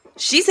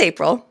She's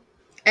April.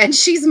 And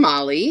she's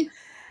Molly.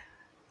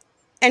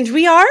 And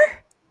we are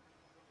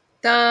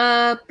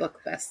the Book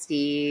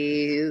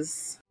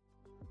Besties.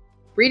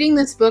 Reading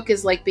this book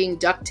is like being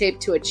duct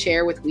taped to a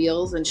chair with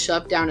wheels and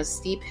shoved down a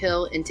steep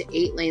hill into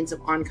 8 lanes of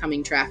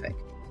oncoming traffic.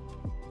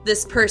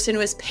 This person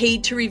was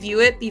paid to review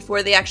it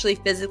before they actually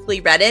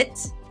physically read it.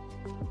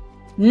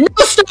 No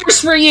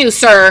stars for you,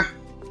 sir!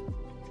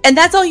 And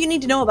that's all you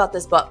need to know about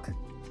this book.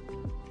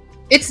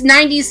 It's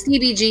 90s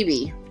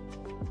CBGB.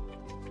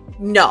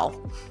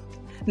 No.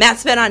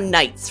 Matt's been on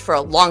nights for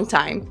a long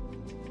time.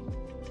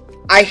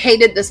 I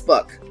hated this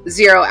book.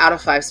 0 out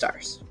of 5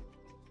 stars.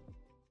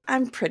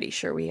 I'm pretty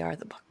sure we are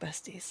the Book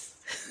Besties.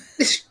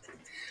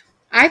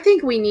 I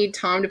think we need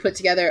Tom to put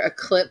together a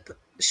clip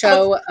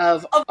show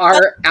of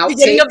our outtakes.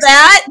 Beginning of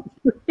that?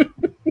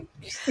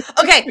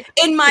 Okay,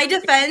 in my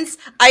defense,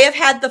 I have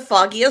had the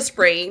foggiest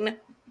brain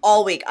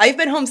all week. I've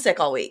been homesick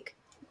all week.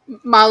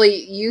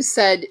 Molly, you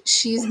said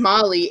she's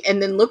Molly and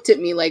then looked at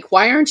me like,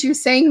 why aren't you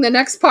saying the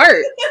next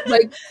part?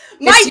 Like,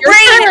 my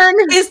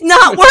brain is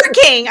not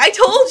working. I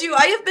told you,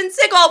 I have been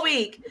sick all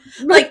week.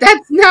 Like,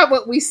 that's not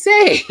what we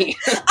say.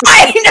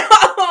 I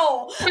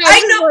know.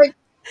 I know. Like,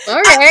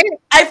 all right.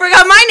 I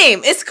forgot my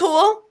name. It's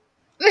cool.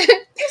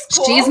 It's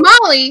cool. She's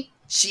Molly.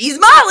 She's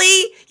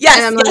Molly. Yes,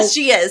 yes, like,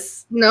 she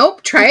is.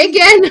 Nope. Try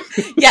again.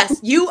 Yes,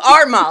 you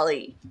are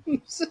Molly.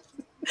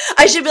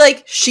 I should be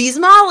like, she's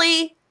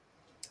Molly.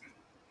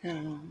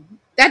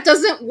 That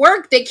doesn't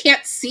work. They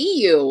can't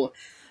see you.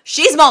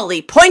 She's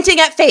Molly, pointing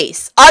at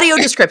face. Audio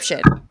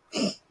description.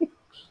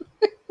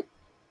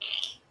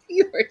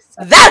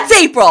 That's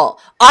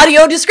April.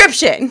 Audio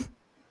description.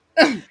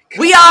 Oh,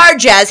 we are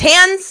Jazz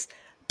Hands,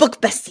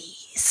 Book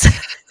Besties.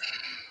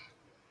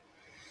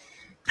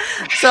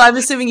 So I'm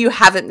assuming you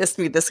haven't missed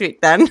me this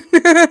week then.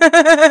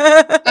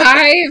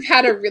 I've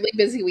had a really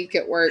busy week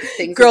at work.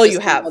 Things Girl, you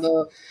have. A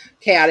little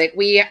chaotic.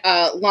 We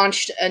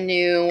launched a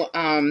new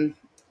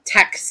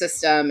tech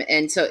system,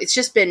 and so it's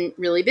just been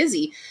really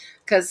busy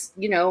because,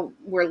 you know,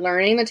 we're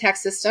learning the tech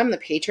system. The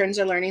patrons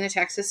are learning the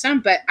tech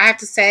system, but I have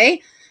to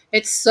say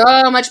it's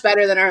so much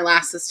better than our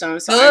last system,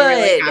 so I'm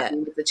really happy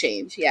with the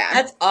change. Yeah,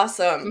 that's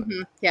awesome.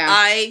 Mm-hmm. Yeah,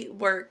 I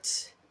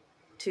worked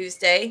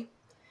Tuesday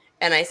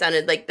and I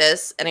sounded like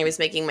this, and I was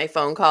making my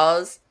phone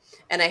calls,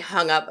 and I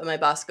hung up, and my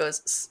boss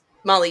goes,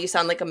 Molly, you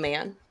sound like a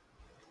man.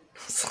 I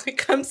was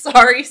like, I'm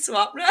sorry,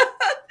 Swapna.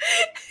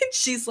 And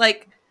she's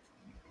like,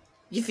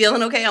 you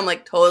feeling okay? I'm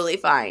like, totally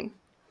fine.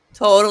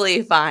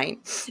 Totally fine.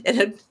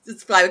 And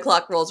it's 5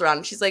 o'clock rolls around,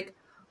 and she's like,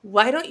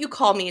 why don't you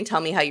call me and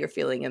tell me how you're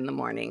feeling in the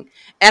morning?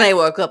 And I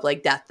woke up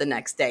like death the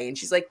next day, and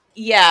she's like,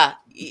 yeah,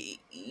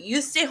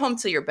 you stay home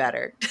till you're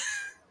better.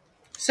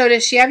 So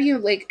does she have you,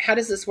 like, how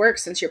does this work?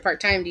 Since you're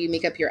part-time, do you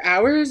make up your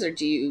hours, or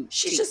do you...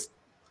 She's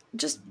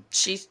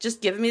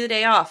just giving me the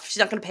day off. She's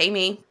not going to pay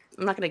me.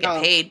 I'm not going to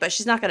get paid, but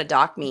she's not going to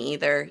dock me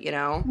either, you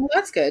know? Well,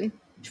 that's good.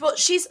 Well,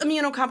 she's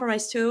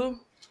immunocompromised too.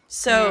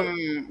 So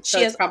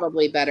she is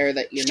probably better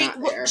that you're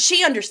not there.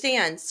 She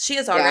understands. She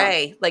is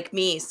RA, like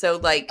me. So,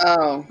 like,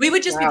 we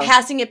would just be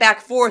passing it back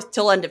forth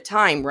till end of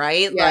time,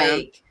 right? Yeah.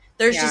 Like,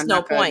 there's just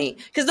no point.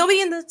 Because nobody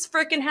in this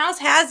freaking house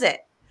has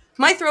it.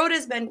 My throat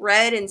has been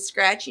red and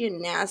scratchy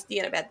and nasty,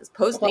 and I've had this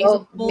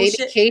post-nasal bullshit.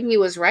 Maybe Katie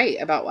was right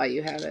about why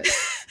you have it.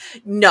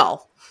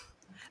 No.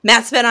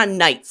 Matt's been on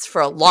nights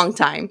for a long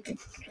time.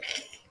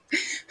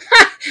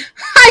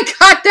 I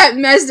got that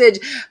message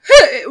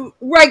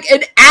like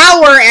an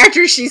hour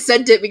after she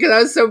sent it because I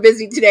was so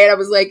busy today, and I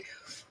was like,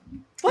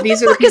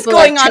 these are the people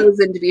I've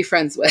chosen to be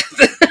friends with.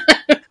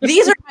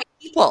 These are my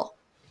people.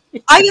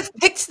 I have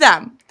picked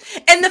them.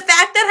 And the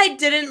fact that I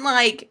didn't,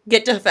 like,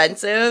 get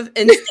defensive,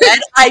 instead,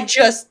 I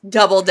just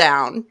double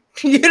down.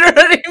 You know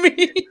what I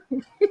mean?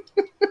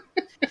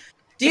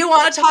 Do you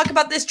want to talk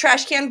about this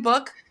trash can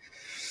book?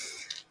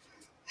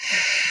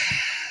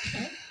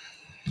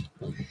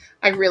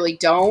 I really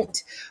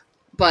don't,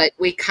 but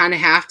we kind of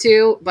have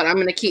to. But I'm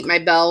going to keep my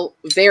bell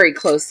very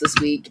close this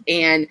week,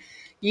 and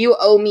you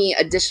owe me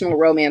additional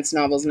romance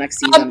novels next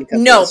season.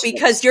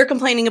 Because you're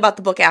complaining about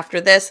the book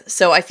after this,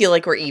 so I feel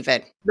like we're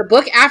even. The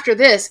book after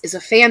this is a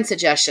fan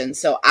suggestion,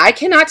 so I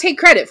cannot take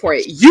credit for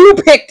it. You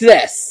picked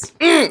this!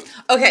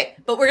 Okay,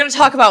 but we're going to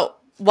talk about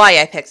why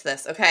I picked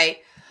this,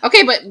 okay?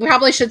 Okay, but we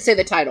probably should say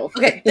the title.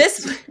 Okay,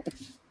 this...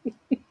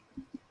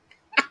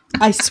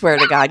 I swear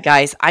to God,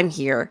 guys, I'm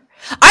here.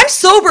 I'm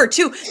sober,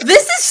 too.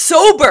 This is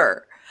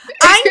sober.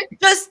 I'm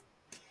just...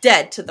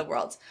 dead to the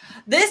world.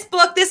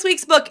 This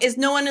week's book is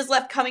No One Is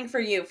Left Coming for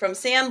You from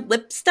Sam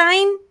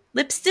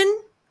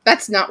Lipston?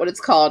 That's not what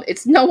it's called.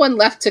 It's No One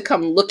Left to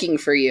Come Looking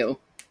for You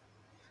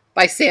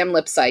by Sam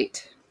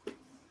Lipsite.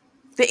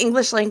 The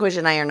English language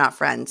and I are not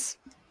friends.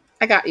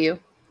 I got you.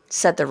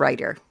 Said the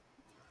writer.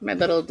 My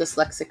little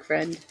dyslexic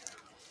friend.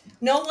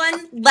 No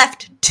One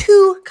Left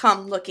to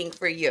Come Looking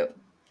for You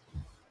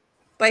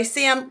by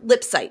Sam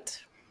Lipsite.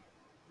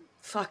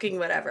 Fucking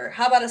whatever.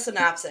 How about a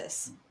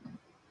synopsis?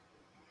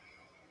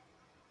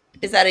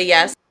 Is that a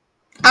yes?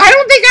 I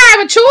don't think I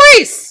have a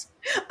choice.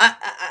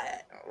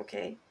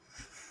 Okay.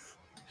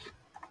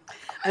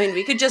 I mean,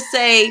 we could just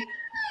say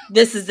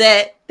This is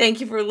it.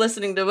 Thank you for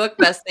listening to Book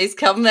Besties.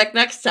 Come back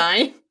next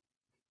time.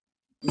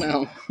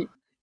 No.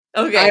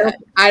 Okay.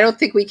 I don't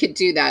think we could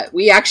do that.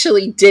 We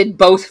actually did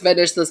both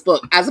finish this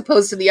book, as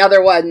opposed to the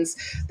other ones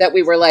that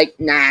we were like,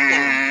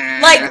 nah.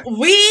 Like,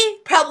 we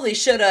probably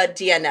should have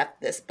DNF'd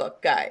this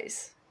book,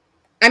 guys.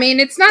 I mean,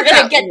 it's not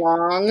that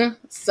long,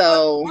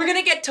 so... We're going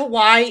to get to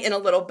why in a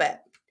little bit.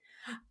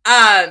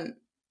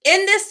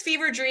 In this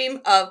fever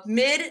dream of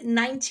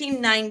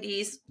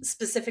mid-1990s,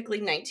 specifically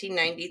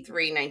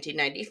 1993,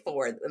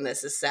 1994, when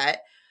this is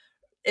set,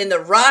 in the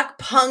rock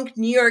punk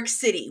New York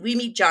City, we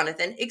meet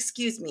Jonathan,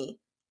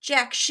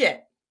 Jack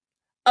Shit,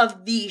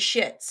 of the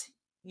Shits.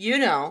 You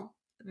know,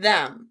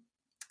 them.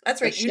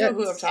 That's right, you know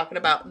who I'm talking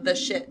about, the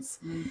Shits.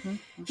 Mm-hmm.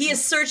 He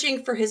is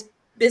searching for his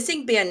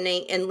missing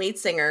bandmate and lead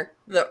singer,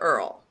 the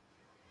Earl.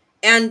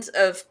 And,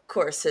 of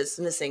course, his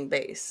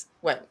bass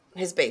went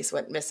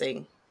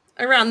missing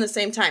around the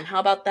same time. How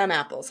about them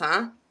apples,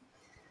 huh?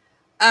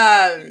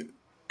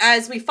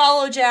 As we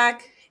follow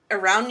Jack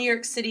around New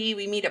York City,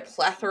 we meet a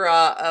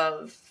plethora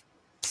of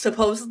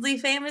supposedly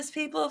famous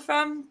people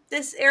from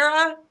this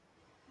era.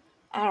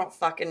 I don't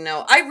fucking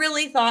know. I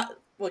really thought...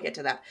 We'll get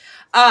to that.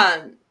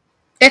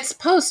 It's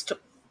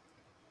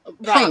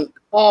post-punk.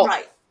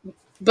 Right.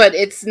 But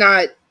it's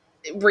not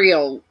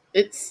real.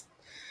 It's...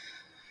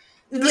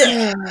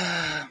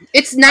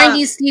 it's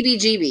 90s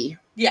CBGB.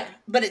 Yeah,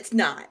 but it's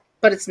not.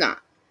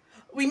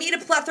 We meet a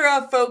plethora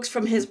of folks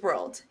from his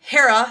world.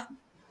 Hera,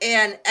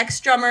 an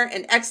ex-drummer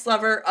and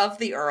ex-lover of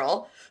the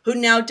Earl, who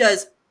now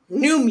does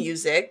new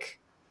music,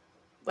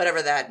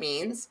 whatever that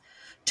means.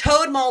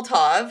 Toad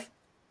Molotov.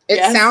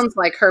 It sounds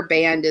like her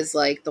band is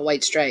like the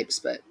White Stripes,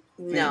 but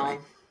no.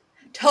 Anyway.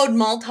 Toad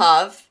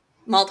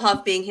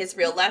Molotov being his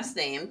real last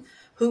name,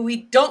 who we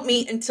don't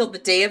meet until the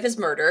day of his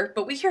murder,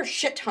 but we hear a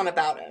shit ton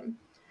about him.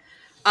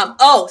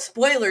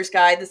 Spoilers,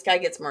 guy. This guy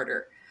gets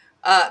murdered.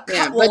 But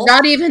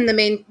not even the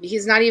main.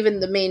 He's not even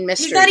the main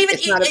mystery. He's not even.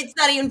 It's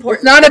not even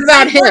important. It's not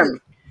about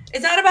him.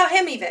 It's not about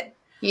him even.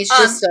 He's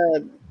just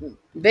a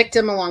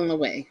victim along the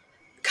way.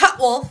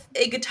 Cutwolf,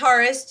 a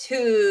guitarist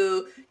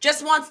who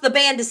just wants the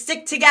band to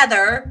stick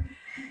together.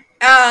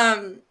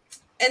 In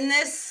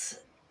this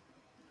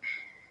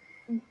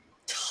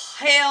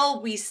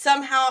tale, we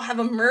somehow have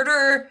a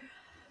murder,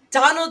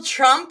 Donald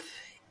Trump,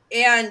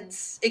 and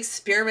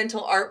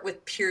experimental art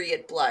with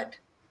period blood.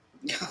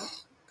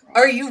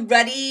 Are you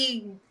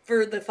ready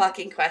for the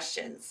fucking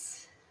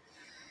questions?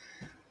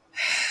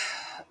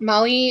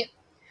 Molly,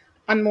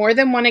 on more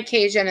than one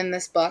occasion in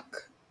this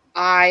book,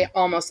 I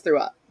almost threw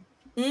up.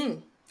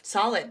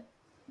 Solid.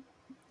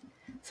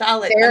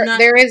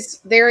 There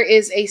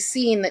is a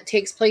scene that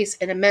takes place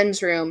in a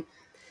men's room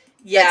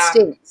that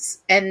stinks.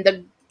 And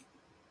the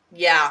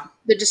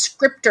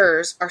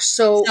descriptors are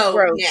so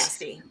gross.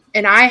 Nasty.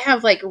 And I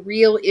have like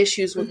real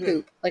issues with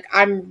poop. Like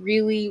I'm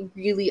really,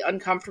 really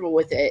uncomfortable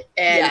with it.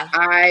 And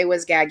I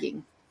was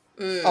gagging.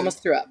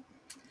 Almost threw up.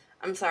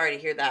 I'm sorry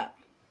to hear that.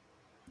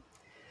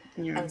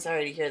 Yeah. I'm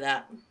sorry to hear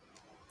that.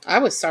 I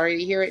was sorry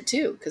to hear it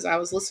too, because I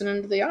was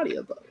listening to the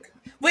audiobook.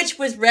 Which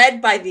was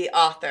read by the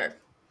author.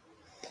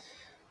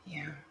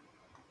 Yeah.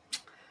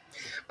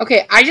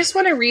 Okay, I just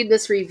want to read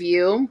this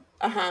review.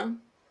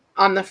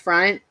 On the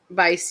front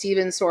by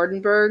Steven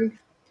Soderbergh.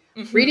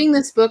 Reading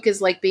this book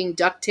is like being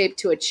duct taped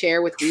to a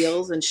chair with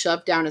wheels and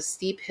shoved down a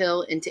steep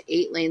hill into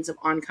 8 lanes of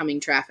oncoming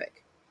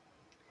traffic.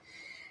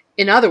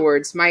 In other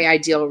words, my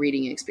ideal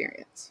reading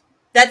experience.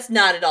 That's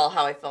not at all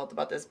how I felt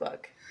about this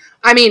book.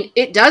 I mean,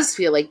 it does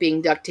feel like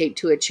being duct taped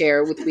to a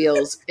chair with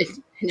wheels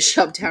and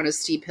shoved down a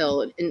steep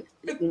hill in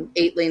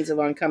 8 lanes of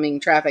oncoming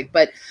traffic,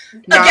 but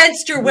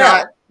against your will.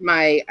 Not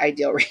my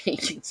ideal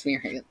reading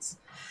experience.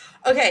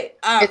 Okay.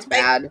 It's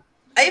bad.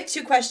 I have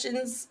 2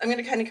 questions. I'm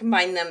going to kind of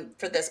combine them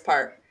for this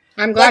part.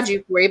 I'm glad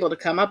you were able to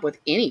come up with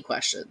any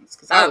questions,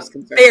 because I was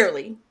concerned.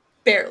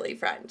 Barely,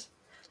 friend.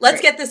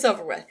 Let's get this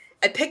over with.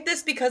 I picked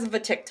this because of a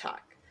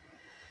TikTok.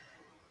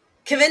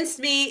 Convinced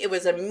me it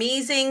was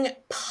amazing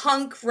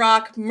punk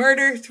rock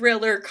murder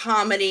thriller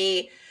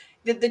comedy.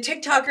 The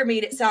TikToker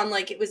made it sound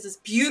like it was this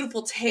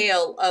beautiful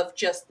tale of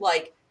just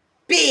like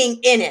being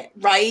in it,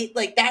 right?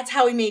 Like that's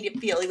how he made it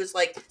feel. He was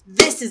like,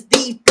 this is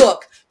the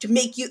book to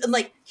make you, and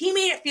like he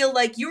made it feel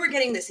like you were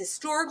getting this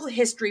historical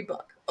history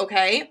book,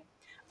 okay?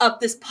 Of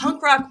this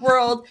punk rock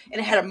world, and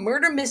it had a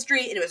murder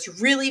mystery, and it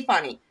was really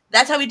funny.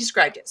 That's how he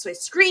described it. So I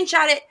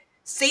screenshot it,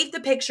 saved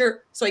the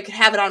picture, so I could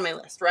have it on my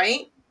list,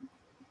 right?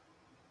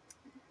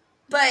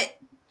 But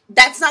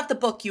that's not the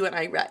book you and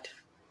I read.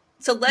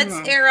 So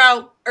let's air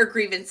out our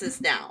grievances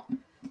now.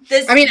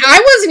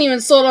 I wasn't even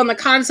sold on the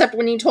concept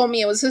when you told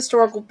me it was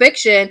historical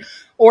fiction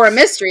or a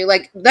mystery.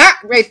 Like, that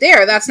right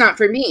there, that's not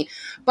for me.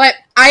 But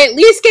I at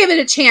least gave it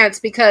a chance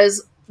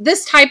because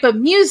this type of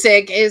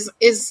music is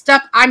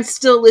stuff I'm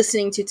still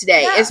listening to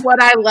today. Yeah. Is what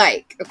I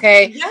like,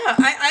 okay? Yeah,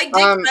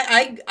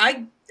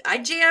 I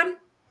jam.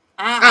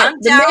 I'm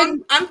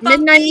down. I'm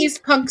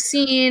mid-90s punk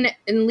scene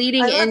and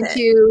leading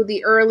into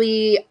the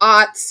early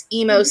aughts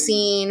emo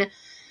scene.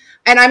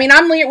 And I mean,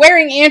 I'm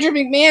wearing Andrew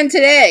McMahon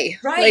today.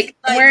 Right. Like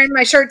I'm wearing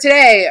my shirt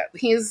today.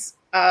 He's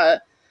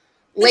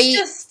late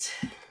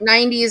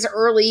 90s,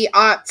 early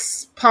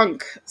aughts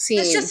punk scene.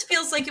 This just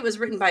feels like it was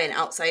written by an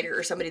outsider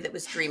or somebody that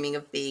was dreaming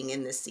of being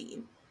in this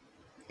scene.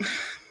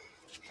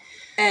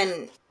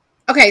 And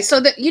okay,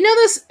 so you know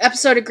this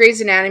episode of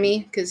Grey's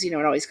Anatomy? Because, it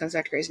always comes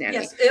back to Grey's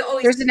Anatomy. Yes, it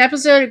always... There's an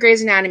episode of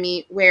Grey's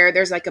Anatomy where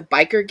there's, like, a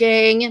biker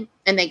gang,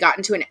 and they got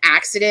into an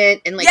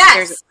accident, and, like,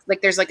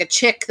 there's a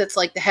chick that's,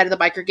 like, the head of the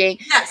biker gang.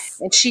 Yes.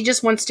 And she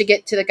just wants to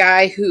get to the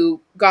guy who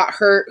got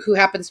hurt, who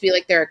happens to be,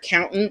 like, their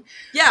accountant.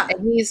 Yeah.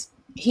 And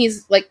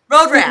he's like...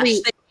 Road rash, they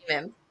name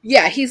him.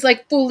 Yeah, he's,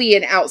 like, fully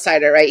an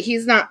outsider, right?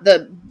 He's not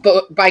the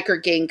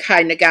biker gang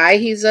kind of guy.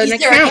 He's an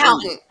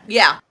accountant.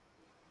 Yeah.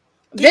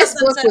 This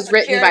book was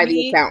written by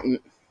the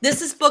accountant.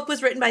 This book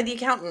was written by the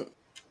accountant.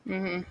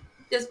 Mm-hmm.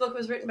 This book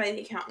was written by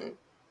the accountant.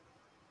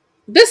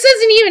 This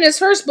isn't even his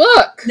first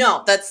book.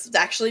 No, that's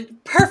actually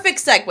perfect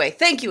segue.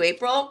 Thank you,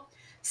 April.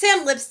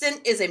 Sam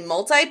Lipson is a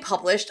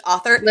multi-published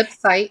author.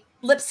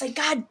 Lipsyte.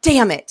 God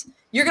damn it.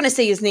 You're going to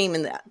say his name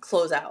in that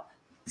closeout.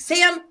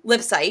 Sam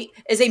Lipsyte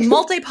is a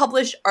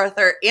multi-published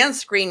author and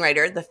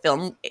screenwriter. The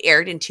film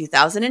aired in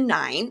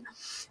 2009.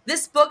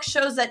 This book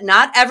shows that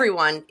not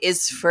everyone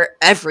is for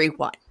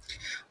everyone.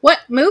 What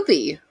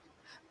movie?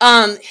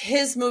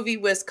 His movie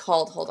was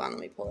called, hold on, let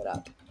me pull it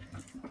up.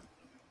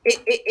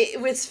 It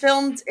was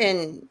filmed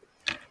in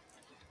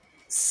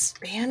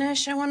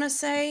Spanish, I want to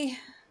say.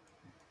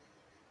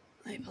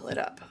 Let me pull it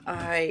up.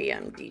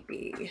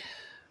 IMDb.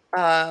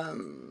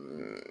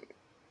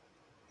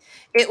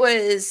 It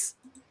was...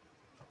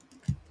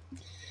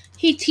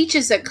 He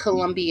teaches at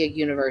Columbia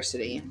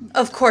University.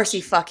 Of course he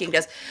fucking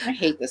does. I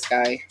hate this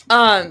guy.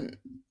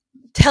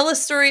 Tell a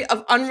story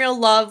of unreal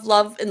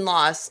love, and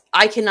loss.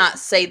 I cannot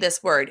say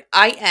this word.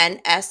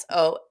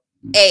 INSOA.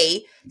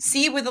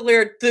 C with a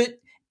weird th.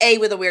 A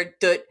with a weird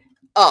th.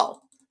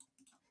 O.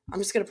 I'm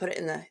just going to put it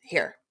in the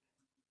here.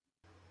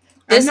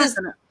 I'm not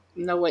going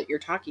to know what you're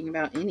talking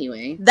about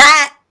anyway.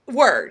 That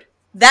word.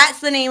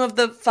 That's the name of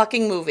the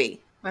fucking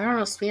movie. I don't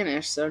know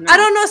Spanish, so no. I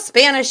don't know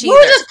Spanish either.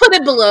 We'll just put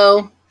it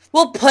below.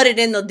 We'll put it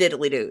in the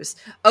diddly-doos.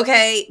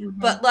 Okay? Mm-hmm.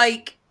 But,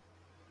 like,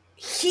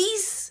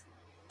 he's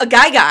a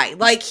guy.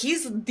 Like,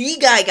 he's the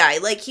guy.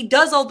 Like, he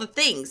does all the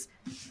things.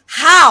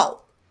 How?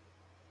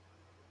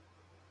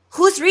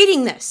 Who's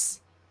reading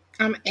this?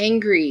 I'm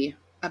angry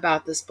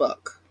about this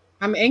book.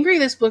 I'm angry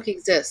this book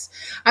exists.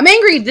 I'm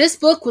angry this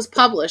book was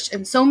published,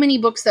 and so many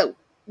books that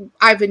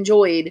I've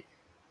enjoyed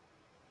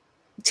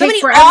so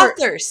many forever.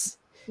 Authors.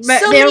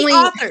 So many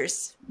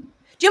authors.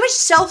 Do you know how much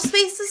shelf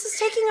space this is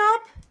taking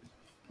up?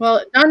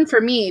 Well, none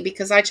for me,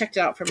 because I checked it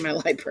out from my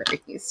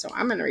library, so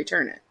I'm going to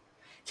return it.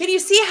 Can you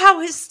see how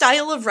his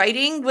style of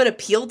writing would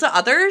appeal to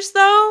others,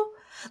 though?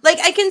 Like,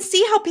 I can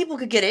see how people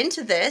could get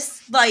into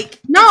this. Like,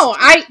 no,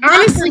 I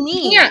honestly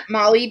can't,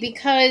 Molly,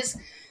 because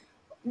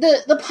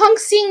the punk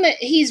scene that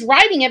he's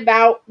writing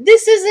about,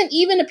 this isn't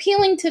even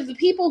appealing to the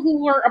people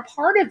who were a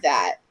part of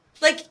that.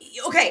 Like,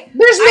 okay.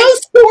 There's no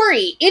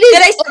story. It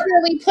is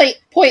utterly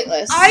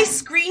pointless. I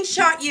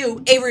screenshot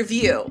you a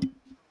review.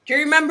 Do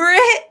you remember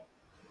it?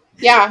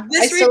 Yeah,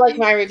 I still like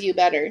my review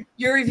better.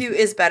 Your review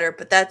is better,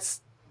 but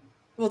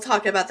we'll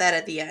talk about that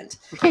at the end.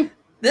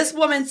 This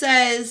woman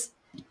says,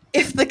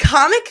 if the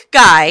comic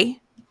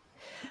guy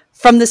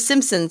from The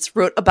Simpsons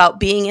wrote about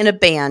being in a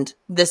band,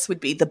 this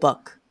would be the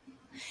book.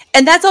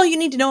 And that's all you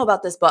need to know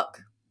about this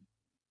book.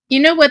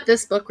 You know what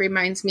this book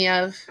reminds me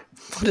of?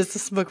 What does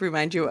this book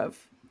remind you of?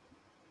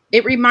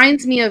 It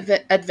reminds me of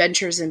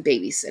Adventures in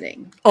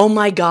Babysitting. Oh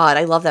my God,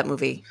 I love that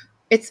movie.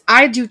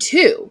 I do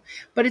too,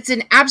 but it's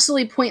an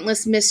absolutely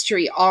pointless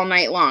mystery all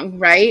night long,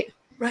 right?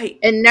 Right.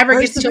 And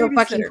never gets to a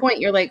fucking point.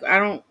 You're like,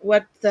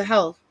 what the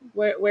hell?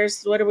 What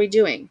are we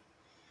doing?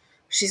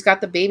 She's got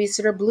the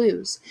babysitter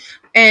blues.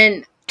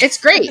 And it's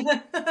great.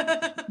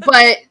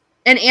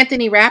 And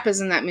Anthony Rapp is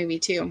in that movie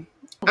too.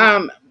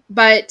 Wow.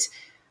 But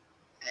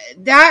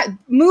that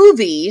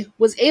movie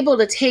was able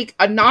to take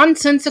a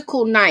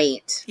nonsensical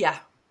night. Yeah.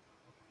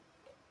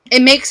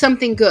 And make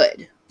something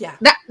good. Yeah.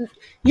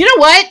 You know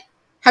what?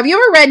 Have you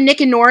ever read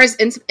Nick and Nora's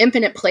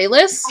Infinite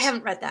Playlist? I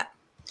haven't read that.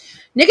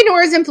 Nick and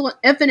Nora's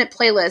Infinite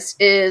Playlist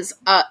is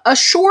a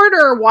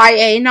shorter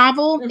YA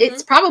novel. Mm-hmm.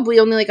 It's probably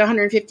only like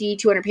 150,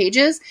 200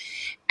 pages.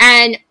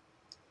 And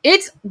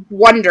it's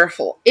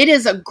wonderful. It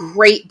is a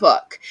great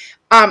book.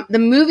 The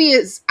movie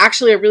is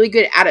actually a really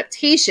good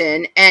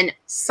adaptation. And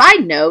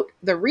side note,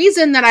 the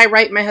reason that I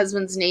write my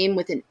husband's name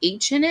with an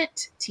H in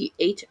it,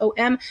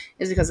 Thom,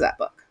 is because of that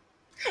book.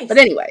 Nice. But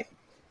anyway,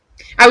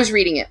 I was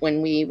reading it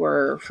when we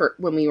were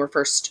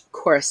first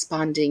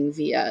corresponding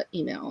via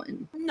email.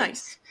 And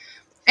nice.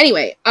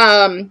 Anyway,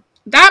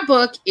 that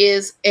book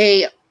is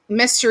a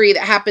mystery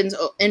that happens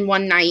in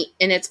one night,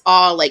 and it's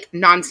all like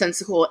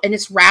nonsensical, and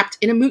it's wrapped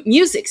in a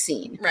music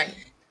scene. Right.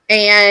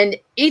 And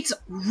it's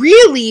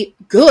really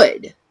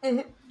good.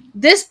 Mm-hmm.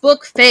 This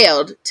book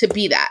failed to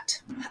be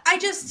that.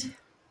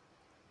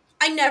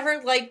 I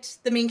never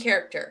liked the main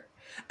character.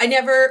 I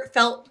never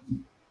felt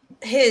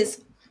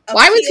his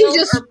Why was he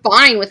just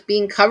fine with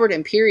being covered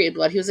in period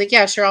blood? He was like,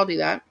 yeah, sure, I'll do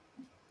that.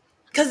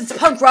 Because it's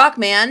punk rock,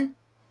 man.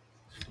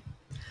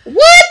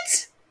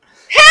 What?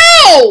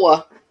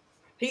 No!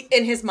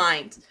 In his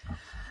mind.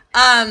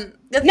 The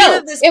theme No,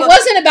 of this it book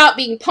wasn't about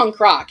being punk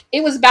rock.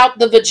 It was about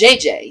the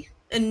vajayjay.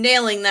 and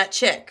nailing that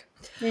chick.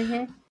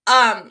 Mm-hmm.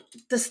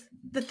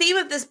 The theme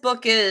of this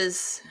book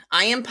is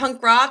I am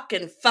punk rock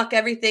and fuck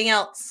everything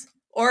else.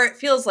 Or it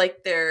feels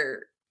like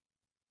there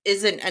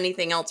isn't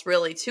anything else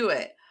really to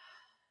it.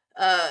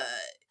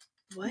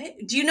 What?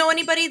 Do you know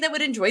anybody that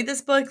would enjoy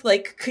this book?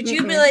 Like, could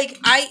you be like,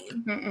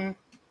 Mm-mm.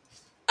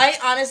 I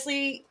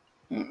honestly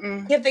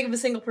Mm-mm. can't think of a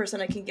single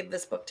person I can give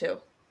this book to.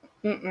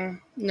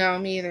 Mm-mm. No,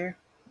 me either.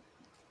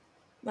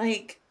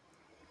 Like,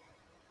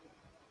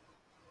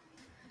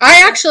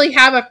 I actually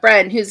have a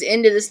friend who's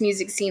into this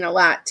music scene a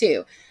lot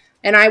too,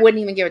 and I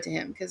wouldn't even give it to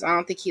him because I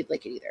don't think he'd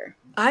like it either.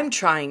 I'm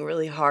trying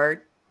really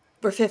hard.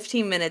 We're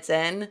 15 minutes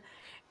in,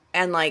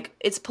 and like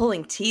it's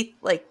pulling teeth.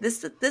 Like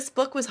this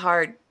book was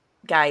hard,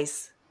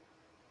 guys.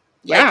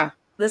 Yeah,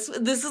 Like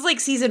this is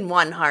like season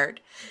 1 hard.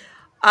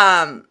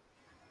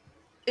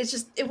 It's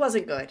just it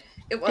wasn't good.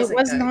 It it wasn't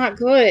was good. not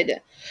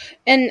good,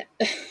 and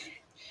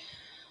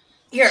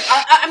Here,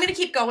 I'm gonna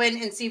keep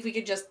going and see if we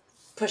could just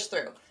push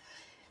through.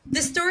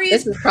 This story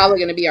this is probably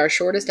going to be our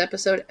shortest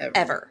episode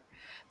ever.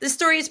 This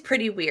story is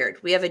pretty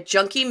weird. We have a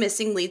junkie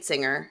missing lead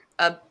singer,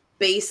 a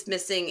bass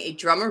missing, a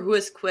drummer who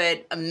has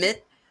quit,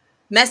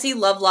 messy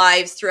love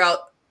lives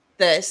throughout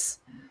this,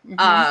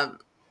 Mm-hmm.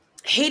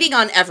 hating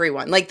on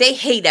everyone. Like they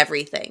hate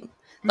everything.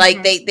 Like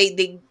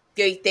Mm-hmm.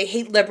 they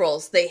hate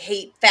liberals. They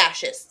hate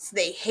fascists.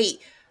 They hate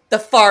the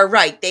far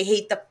right. They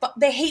hate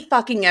they hate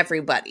fucking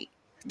everybody.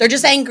 They're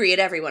just angry at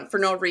everyone for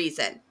no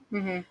reason.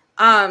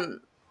 Mm-hmm.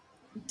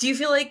 Do you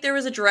feel like there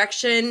was a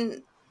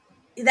direction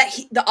that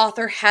the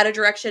author had a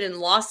direction and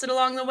lost it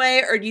along the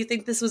way, or do you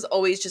think this was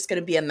always just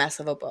going to be a mess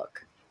of a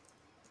book?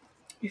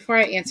 Before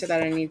I answer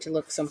that, I need to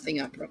look something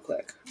up real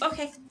quick.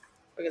 Okay.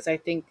 Because I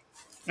think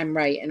I'm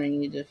right and I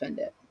need to defend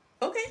it.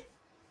 Okay.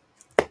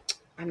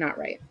 I'm not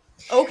right.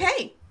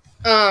 Okay.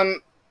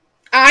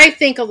 I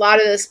think a lot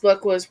of this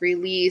book was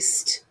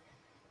released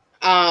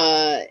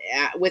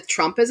with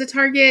Trump as a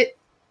target.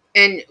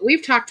 And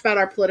we've talked about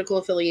our political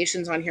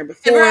affiliations on here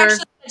before. And we're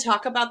actually going to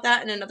talk about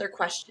that in another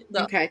question.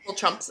 The Okay.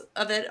 Trumps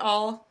of it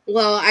all.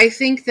 Well, I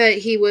think that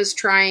he was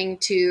trying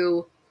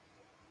to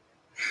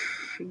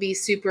be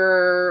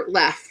super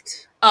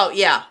left. Oh,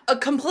 yeah. I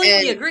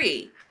completely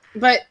agree.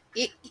 But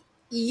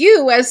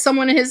you, as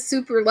someone who is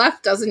super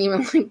left, doesn't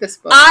even like this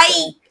book.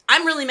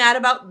 I'm really mad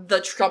about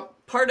the Trump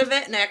part of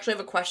it, and I actually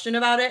have a question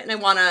about it, and I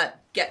want to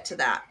get to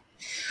that.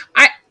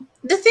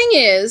 The thing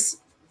is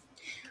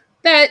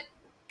that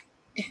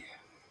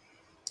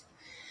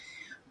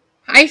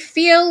I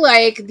feel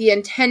like the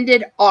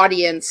intended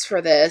audience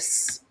for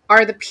this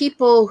are the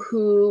people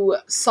who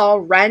saw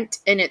Rent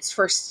in its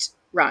first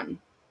run.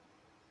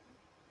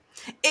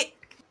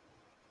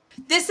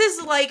 This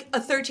is like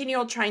a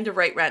 13-year-old trying to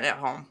write Rent at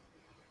home.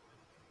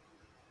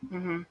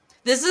 Mm-hmm.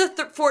 This is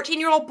a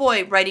 14-year-old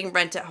boy writing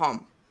Rent at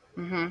home.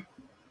 Mm-hmm.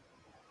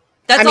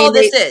 That's all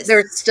this is.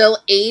 There's still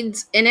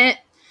AIDS in it.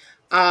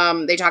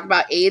 They talk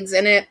about AIDS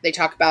in it. They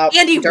talk about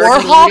Andy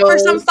Warhol for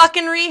some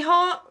fucking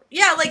rehaul.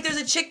 Yeah, like there's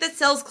a chick that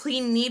sells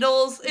clean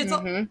needles. It's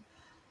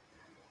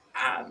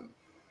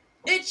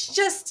it's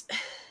just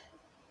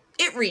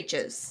it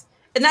reaches.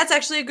 And that's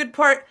actually a good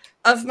part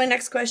of my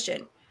next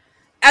question.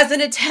 As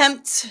an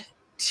attempt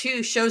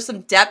to show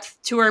some depth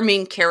to our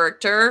main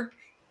character,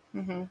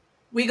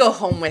 we go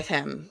home with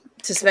him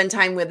to spend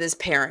time with his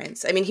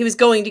parents. I mean, he was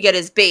going to get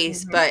his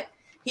bass, but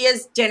he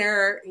has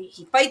dinner.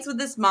 He fights with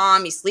his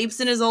mom. He sleeps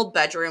in his old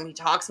bedroom. He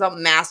talks about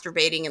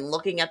masturbating and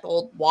looking at the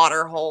old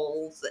water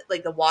holes,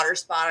 like the water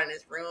spot on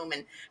his room,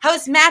 and how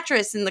his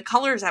mattress and the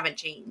colors haven't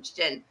changed.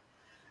 And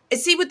I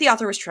see what the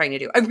author was trying to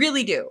do. I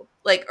really do.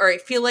 Like, or I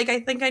feel like I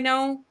think I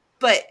know,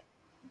 but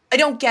I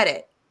don't get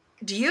it.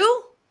 Do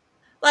you?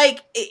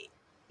 Like,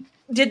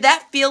 did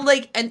that feel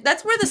like, and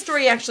that's where the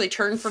story actually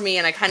turned for me,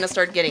 and I kind of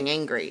started getting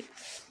angry,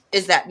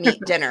 is that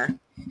meat dinner.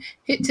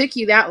 It took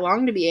you that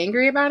long to be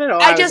angry about it? Oh,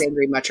 I was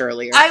angry much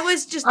earlier. I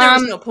was just, there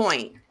was no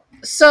point.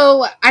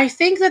 So I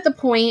think that the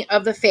point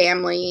of the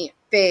family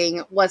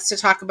thing was to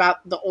talk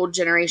about the old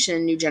generation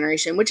and new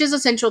generation, which is a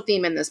central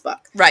theme in this book.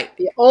 Right.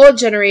 The old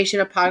generation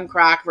of punk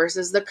rock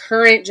versus the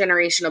current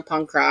generation of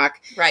punk rock.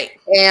 Right.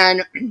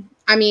 And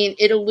I mean,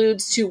 it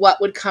alludes to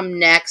what would come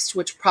next,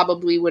 which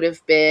probably would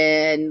have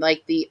been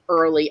like the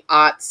early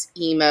aughts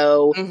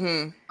emo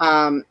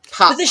pop.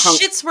 But the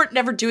shits were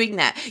never doing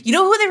that. You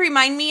know who they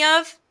remind me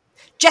of?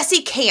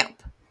 Jesse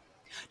Camp.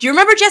 Do you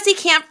remember Jesse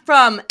Camp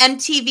from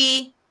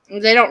MTV?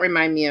 They don't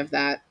remind me of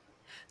that.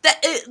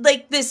 That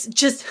like this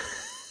just,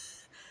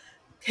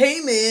 hey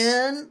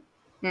man,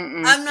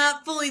 I'm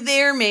not fully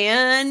there,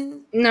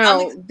 man.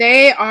 No,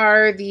 they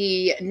are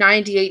the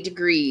 98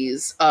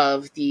 degrees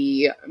of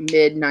the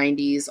mid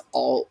 90s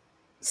alt.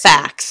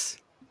 Facts.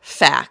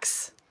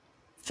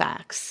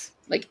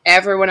 Like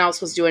everyone else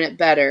was doing it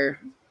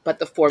better, but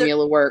the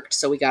formula worked,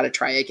 so we got to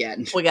try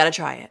again. We got to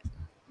try it.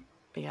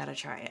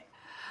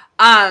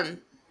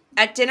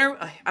 At dinner,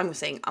 I'm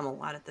saying I'm a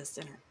lot at this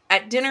dinner.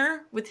 At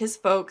dinner with his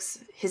folks,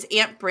 his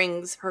aunt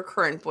brings her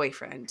current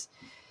boyfriend.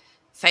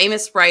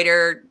 famous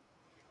writer,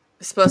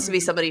 supposed to be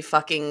somebody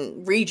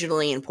fucking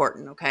regionally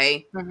important,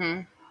 okay?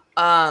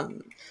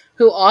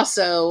 Who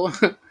also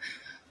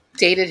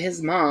dated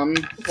his mom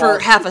for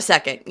half a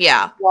second,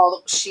 yeah.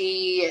 While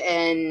she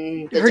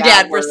and her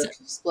dad were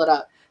split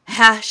up.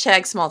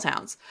 Hashtag small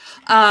towns.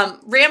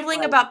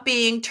 Rambling about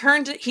being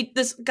turned.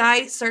 This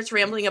guy starts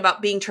rambling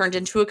about being turned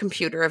into a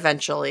computer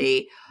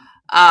eventually.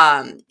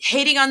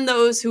 Hating on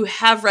those who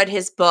have read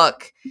his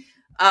book.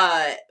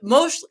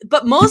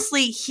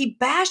 Mostly he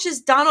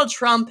bashes Donald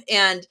Trump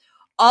and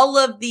all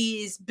of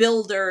these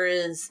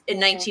builders in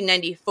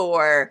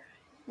 1994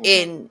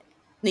 in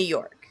New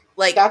York.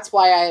 Like, that's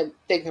why I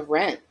think of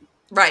Rent.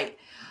 Right.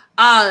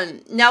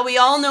 Now we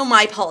all know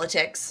my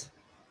politics.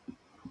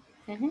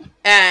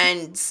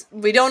 And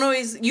we don't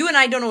always, you and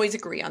I don't always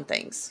agree on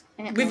things.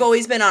 We've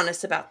always been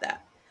honest about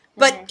that.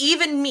 But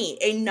even me,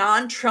 a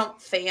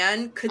non-Trump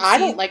fan, could I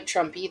don't like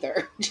Trump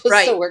either,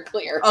 just so we're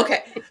clear.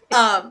 Okay.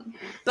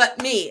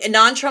 But me, a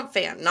non-Trump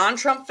fan,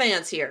 non-Trump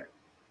fans here,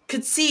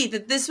 could see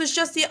that this was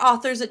just the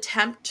author's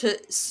attempt to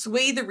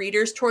sway the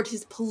readers toward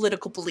his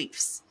political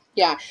beliefs.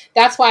 Yeah,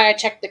 that's why I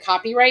checked the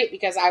copyright,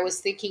 because I was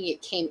thinking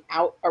it came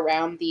out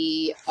around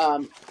the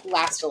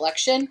last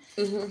election,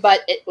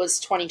 but it was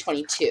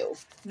 2022.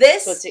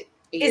 This so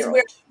is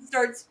where he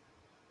starts.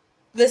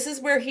 This is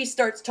where he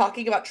starts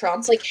talking about Trump.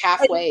 It's like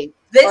halfway,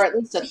 or at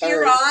least a third.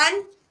 Here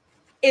on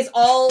is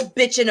all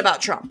bitching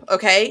about Trump.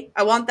 Okay,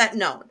 I want that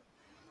known.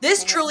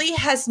 This truly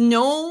has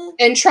no,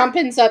 and Trump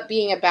ends up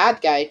being a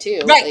bad guy too.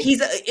 Right,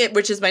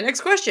 which is my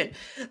next question.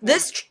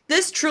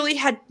 This truly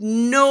had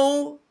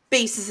no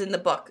basis in the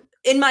book,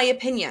 in my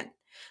opinion.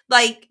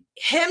 Like,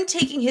 him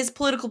taking his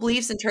political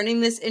beliefs and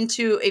turning this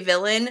into a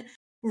villain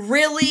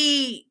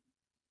really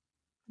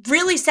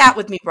sat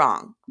with me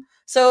wrong.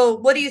 So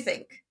what do you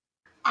think?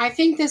 I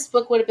think this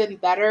book would have been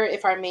better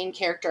if our main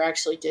character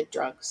actually did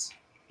drugs,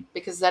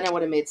 because then it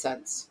would have made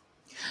sense.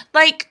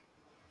 Like,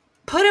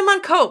 put him on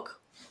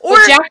coke. Or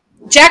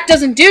Jack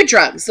doesn't do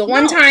drugs. The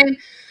one time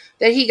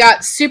that he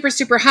got super,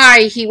 super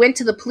high, he went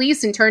to the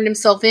police and turned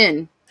himself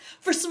in.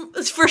 For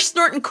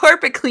snorting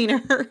carpet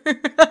cleaner.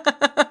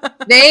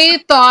 They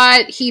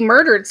thought he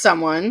murdered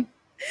someone.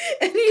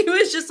 And he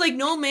was just like,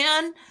 no,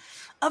 man,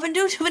 I've been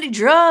doing too many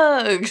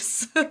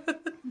drugs.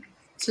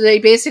 So they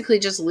basically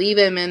just leave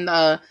him in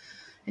the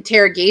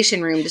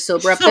interrogation room to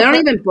sober up. They don't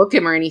even book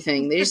him or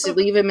anything. They just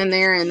leave him in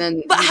there and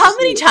then... But how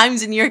many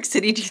times in New York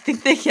City do you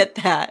think they get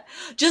that?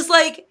 Just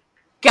like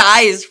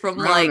guys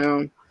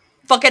from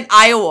fucking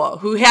Iowa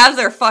who have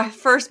their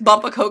first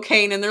bump of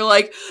cocaine and they're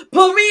like,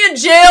 put me in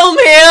jail,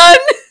 man.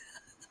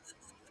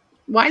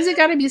 Why has it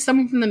got to be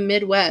someone from the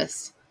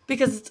Midwest?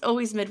 Because it's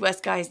always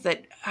Midwest guys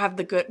that have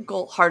the good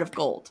heart of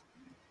gold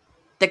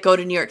that go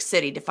to New York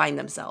City to find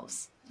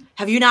themselves.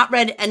 Have you not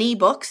read any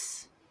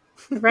books?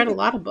 I've read a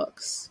lot of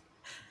books.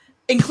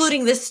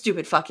 Including this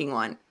stupid fucking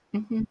one.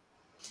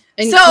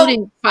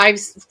 Including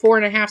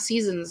 4.5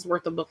 seasons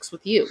worth of books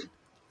with you.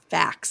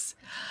 Facts.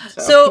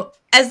 So,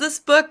 as this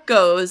book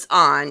goes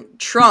on,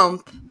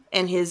 Trump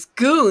and his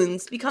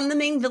goons become the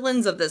main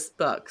villains of this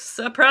book.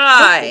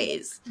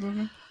 Surprise!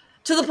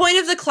 To the point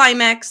of the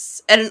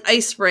climax at an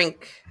ice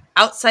rink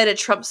outside of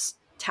Trump's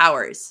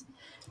towers.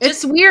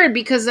 It's weird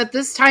because at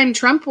this time,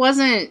 Trump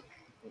wasn't...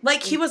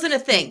 Like, he wasn't a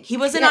thing. He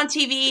wasn't on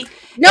TV.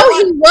 No,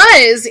 he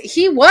was.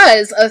 He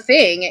was a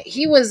thing.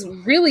 He was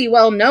really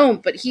well known,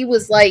 but he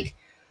was, like,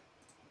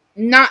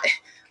 not...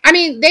 I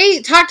mean, they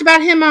talked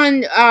about him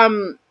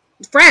on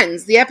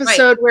Friends, the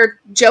episode where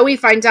Joey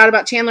finds out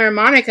about Chandler and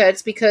Monica.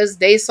 It's because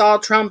they saw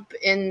Trump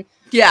in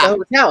the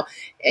hotel.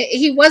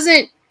 He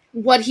wasn't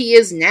what he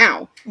is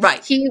now.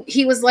 Right.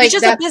 He was like...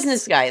 He's just a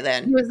business guy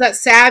then. He was that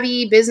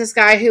savvy business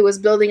guy who was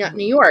building up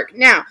New York.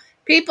 Now,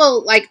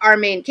 people like our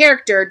main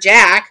character,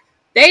 Jack,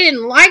 they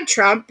didn't like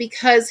Trump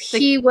because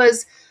he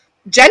was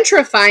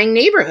gentrifying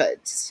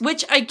neighborhoods.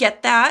 Which, I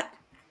get that.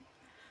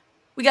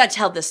 We gotta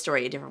tell this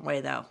story a different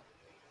way, though.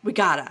 We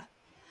gotta.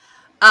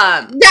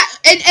 And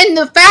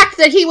the fact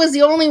that he was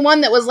the only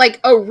one that was like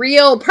a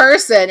real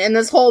person in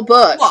this whole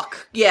book.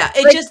 Look, yeah,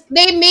 he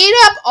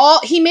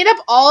made up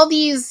all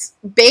these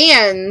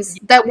bands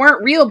that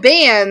weren't real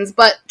bands,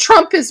 but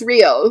Trump is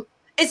real.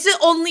 It's the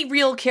only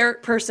real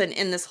person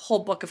in this whole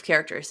book of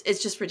characters.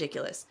 It's just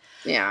ridiculous.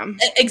 Yeah.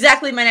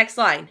 Exactly my next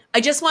line.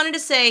 I just wanted to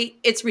say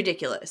it's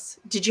ridiculous.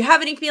 Did you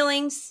have any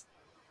feelings?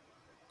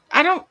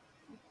 I don't.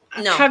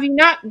 No. Have you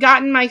not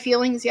gotten my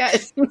feelings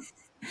yet?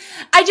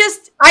 I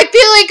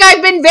feel like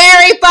I've been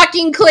very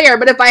fucking clear,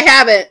 but if I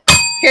haven't,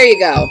 here you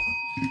go.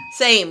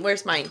 Same.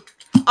 Where's mine?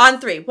 On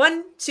 3.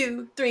 1,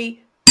 2,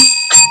 3.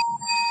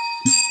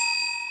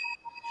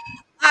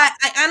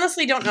 I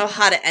honestly don't know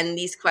how to end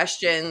these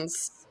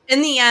questions.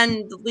 In the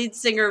end, the lead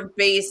singer,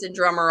 bass, and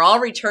drummer all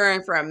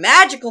return for a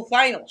magical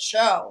final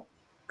show,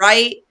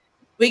 right?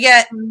 We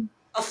get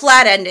a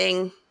flat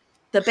ending.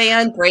 The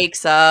band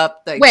breaks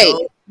up. Wait,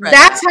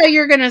 that's how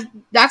you're gonna...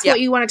 That's what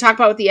you want to talk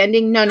about with the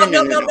ending? No. I'm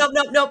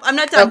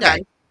not done.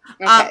 Okay.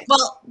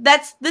 Well,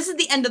 this is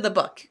the end of the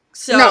book.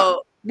 So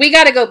no, we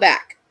got to go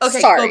back.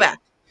 Okay, Sorry. go back.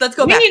 let's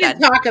go we back need then.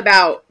 to talk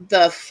about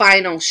the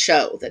final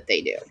show that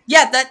they do.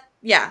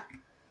 Yeah.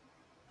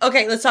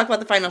 Okay, let's talk about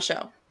the final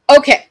show.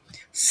 Okay,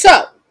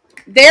 so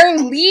their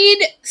lead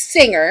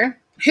singer,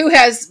 who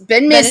has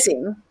been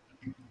missing,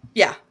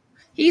 Yeah,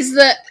 he's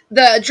the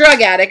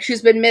drug addict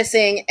who's been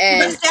missing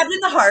and got stabbed in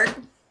the heart,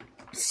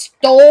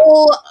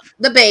 stole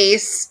the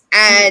bass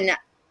and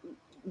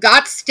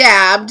got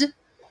stabbed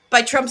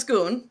by Trump's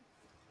goon,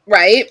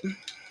 right?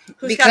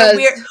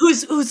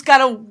 who's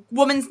got a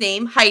woman's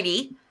name,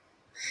 Heidi.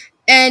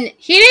 And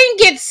he didn't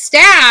get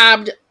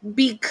stabbed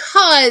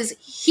because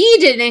he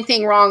did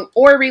anything wrong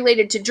or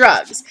related to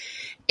drugs.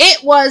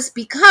 It was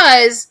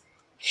because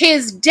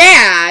his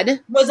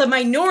dad was a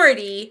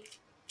minority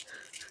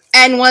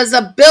and was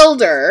a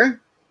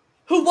builder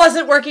who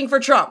wasn't working for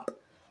Trump.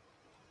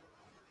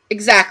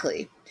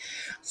 Exactly.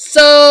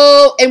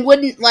 So, and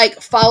wouldn't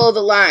like follow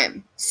the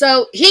line.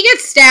 So he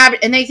gets stabbed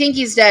and they think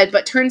he's dead,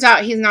 but turns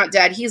out he's not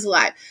dead. He's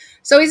alive.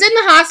 So he's in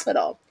the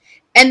hospital.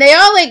 And they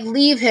all like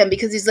leave him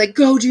because he's like,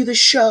 go do the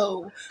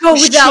show. Go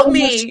without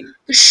me.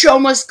 The show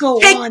must go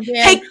on,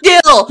 man. Take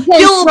Dill.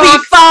 Dill will be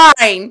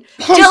fine.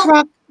 Punk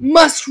rock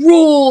must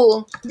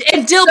rule.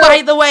 And Dill,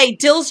 by the way,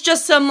 Dill's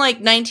just some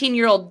like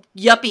 19-year-old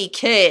yuppie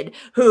kid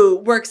who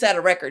works at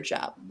a record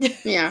shop.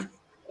 Yeah.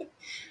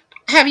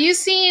 Have you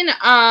seen,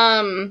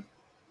 oh,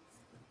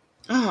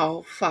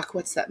 fuck,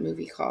 what's that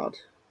movie called?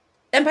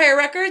 Empire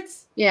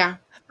Records? Yeah.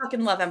 I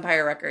fucking love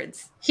Empire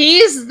Records.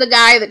 He's the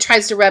guy that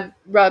tries to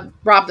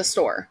rob the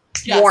store.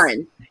 Yes.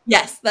 Warren.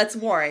 Yes, that's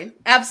Warren.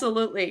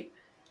 Absolutely.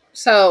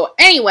 So,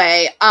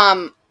 anyway,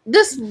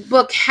 this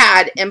book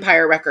had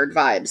Empire Record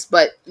vibes,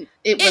 but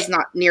it was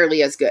not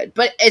nearly as good.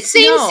 But it's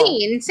same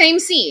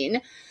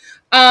scene.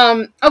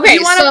 Okay. If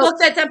you want a book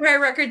that's Empire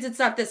Records, it's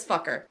not this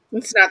fucker.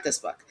 It's not this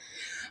book.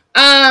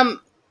 All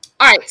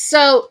right,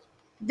 so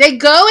they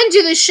go and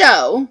do the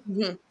show,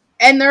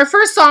 and their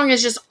first song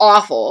is just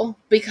awful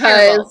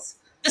because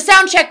the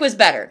sound check was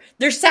better.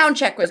 Their sound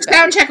check was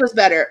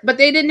better, but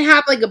they didn't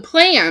have like a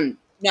plan.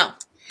 No,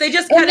 they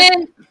just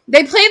then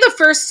they play the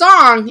first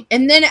song,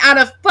 and then out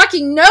of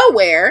fucking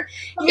nowhere,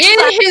 in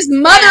his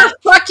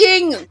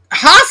motherfucking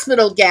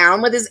hospital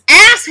gown with his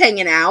ass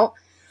hanging out,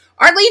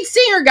 our lead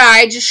singer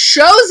guy just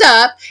shows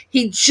up.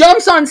 He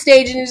jumps on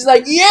stage and he's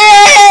like,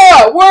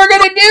 yeah, we're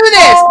going to do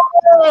this.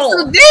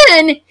 So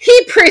then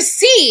he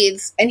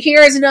proceeds, and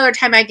here is another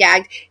time I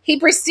gagged, he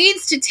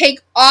proceeds to take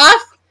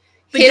off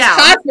his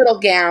hospital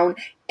gown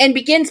and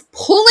begins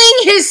pulling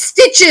his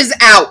stitches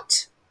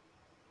out.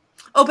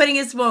 Opening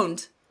his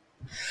wound.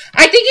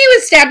 I think he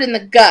was stabbed in the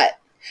gut.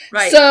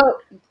 Right. So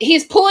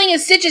he's pulling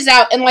his stitches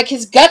out and like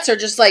his guts are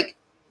just like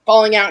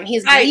falling out and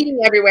he's bleeding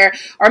everywhere.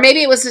 Or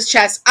maybe it was his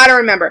chest. I don't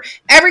remember.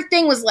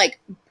 Everything was like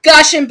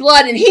gushing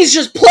blood and he's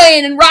just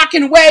playing and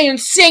rocking away and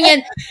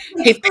singing.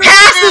 He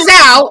passes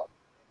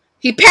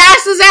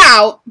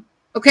out.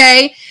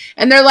 Okay.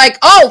 And they're like,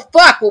 oh,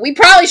 fuck. Well, we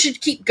probably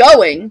should keep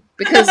going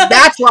because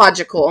that's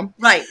logical.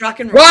 Right. Rock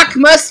and roll. Rock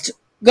must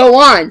go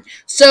on.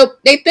 So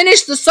they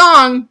finish the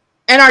song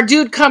and our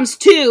dude comes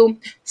to,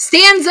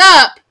 stands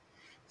up,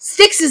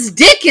 sticks his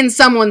dick in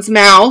someone's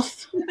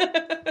mouth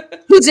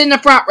who's in the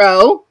front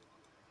row,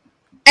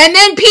 and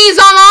then pees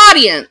on the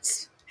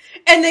audience.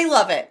 And they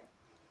love it.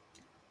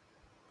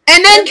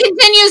 And then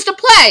continues to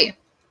play.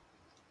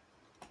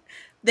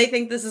 They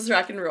think this is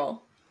rock and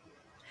roll.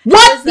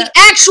 What the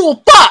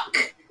actual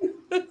fuck?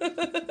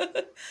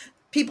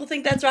 People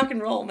think that's rock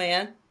and roll,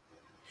 man.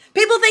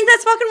 People think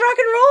that's fucking rock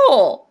and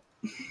roll.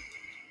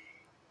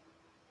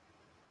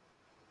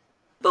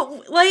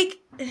 But, like...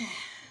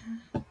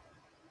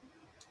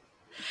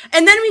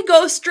 And then we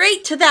go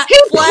straight to that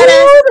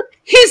pulled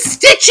his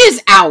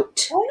stitches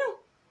out. Oh, no.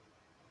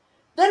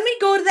 Then we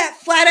go to that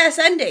flat-ass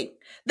ending.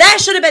 That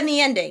should have been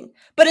the ending.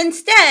 But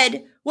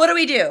instead, what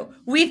do?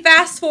 We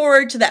fast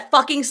forward to that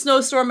fucking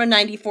snowstorm of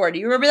 94. Do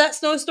you remember that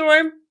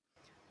snowstorm?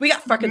 We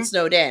got fucking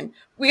snowed in.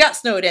 We got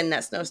snowed in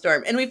that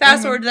snowstorm. And we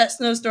fast forward to that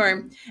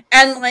snowstorm.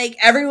 And, like,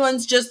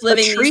 everyone's just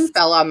living... A tree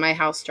fell on my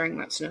house during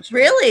that snowstorm.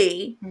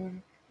 Really?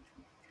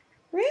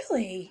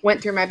 Really?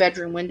 Went through my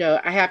bedroom window.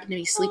 I happened to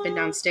be sleeping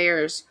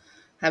downstairs,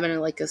 having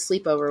a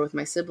sleepover with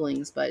my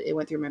siblings, but it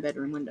went through my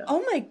bedroom window.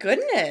 Oh my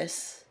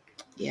goodness.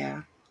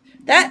 Yeah.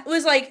 That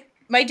was like,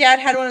 my dad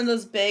had one of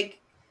those big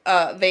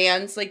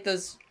vans, like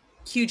those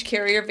huge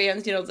carrier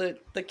vans, you know,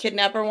 the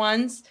kidnapper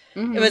ones.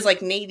 Mm-hmm. It was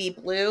like navy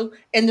blue,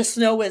 and the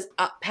snow was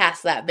up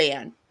past that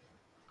van.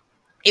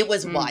 It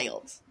was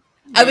wild.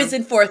 Yeah. I was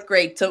in 4th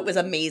grade, so it was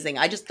amazing.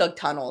 I just dug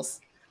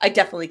tunnels. I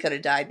definitely could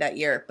have died that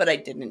year, but I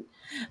didn't.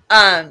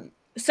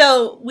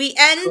 So we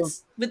end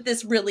with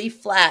this really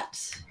flat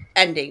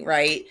ending,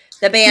 right?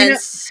 The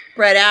band's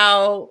spread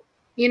out.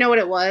 You know what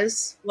it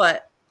was?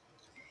 What?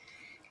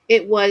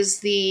 It was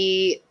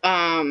the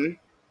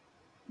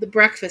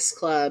Breakfast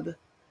Club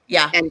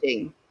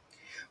ending.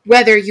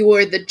 Whether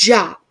you're the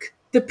jock,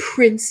 the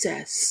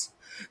princess,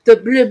 the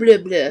blah, blah,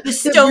 blah. The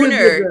stoner.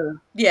 Blah, blah, blah.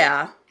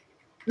 Yeah.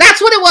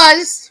 That's what it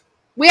was.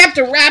 We have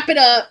to wrap it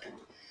up.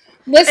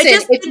 Listen,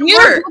 if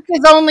your book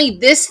is only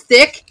this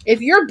thick,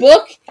 if your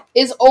book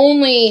is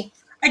only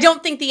I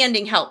don't think the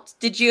ending helped.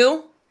 Did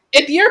you?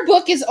 If your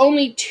book is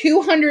only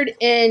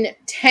 210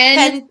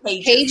 10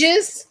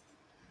 pages,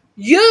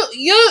 you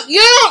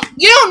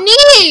don't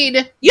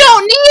need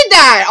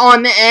that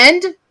on the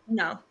end.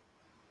 No.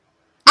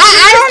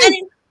 I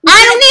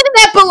don't need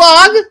an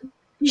epilogue.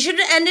 You should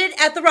have ended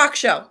at the rock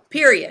show.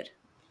 Period.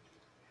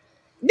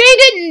 They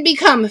didn't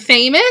become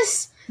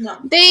famous. No.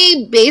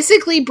 They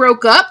basically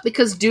broke up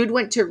because dude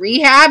went to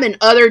rehab and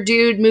other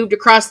dude moved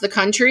across the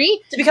country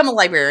to become a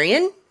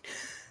librarian.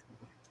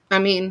 I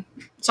mean,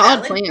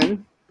 solid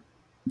plan.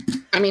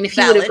 I mean, if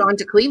he would have gone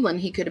to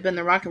Cleveland, he could have been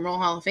the Rock and Roll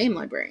Hall of Fame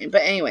librarian.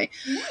 But anyway,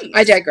 nice.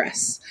 I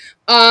digress.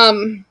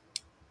 What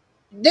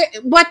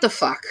the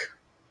fuck?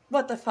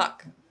 What the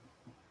fuck?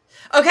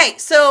 Okay,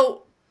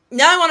 so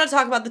now I want to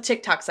talk about the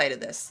TikTok side of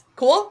this.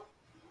 Cool?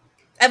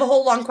 I have a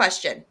whole long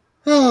question.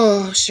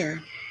 Oh,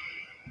 sure.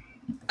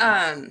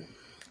 I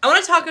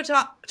want to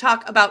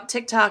talk about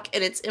TikTok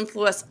and its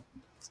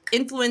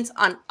influence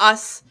on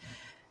us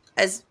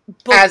as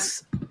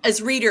books,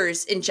 as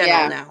readers in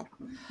general now.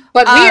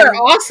 But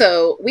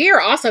we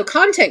are also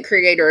content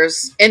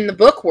creators in the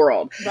book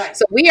world. Right.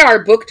 So we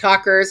are book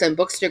talkers and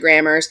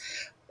bookstagrammers.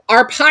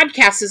 Our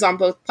podcast is on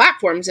both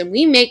platforms and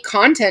we make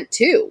content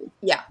too.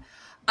 Yeah.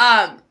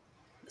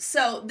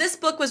 So this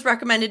book was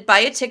recommended by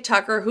a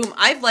TikToker whom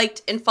I've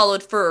liked and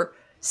followed for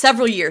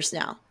several years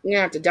now. You're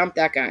gonna have to dump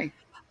that guy.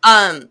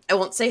 I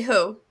won't say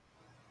who.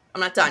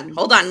 I'm not done.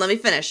 Hold on, let me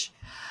finish.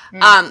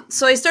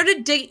 So I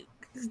started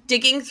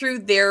digging through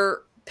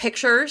their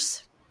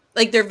pictures,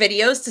 like their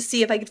videos, to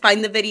see if I could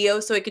find the video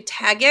so I could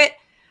tag it.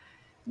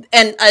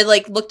 And I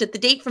looked at the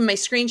date from my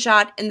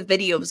screenshot and the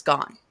video was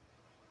gone.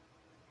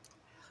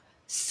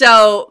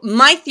 So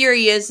my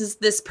theory is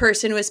this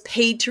person was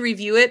paid to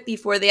review it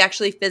before they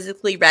actually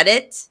physically read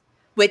it,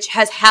 which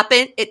has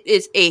happened. It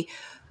is a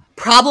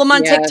problem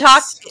on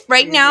TikTok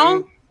right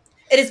now.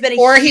 It has been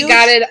he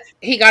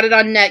got it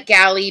on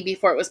NetGalley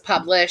before it was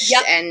published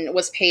and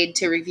was paid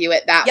to review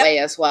it that way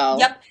as well.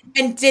 Yep.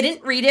 And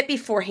didn't read it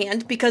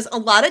beforehand because a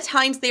lot of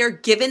times they are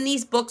given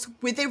these books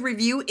with a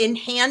review in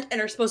hand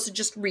and are supposed to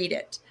just read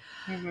it.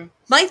 Mm-hmm.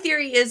 My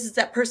theory is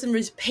that person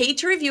was paid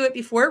to review it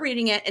before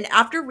reading it, and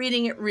after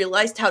reading it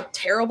realized how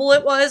terrible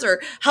it was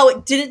or how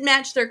it didn't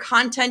match their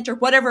content or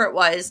whatever it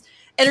was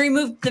and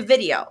removed the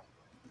video.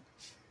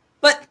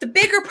 But the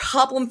bigger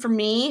problem for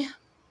me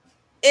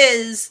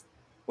is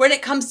when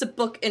it comes to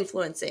book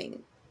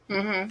influencing.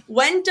 Mm-hmm.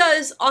 When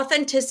does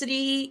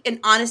authenticity and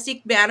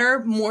honesty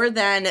matter more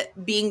than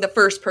being the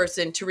first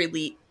person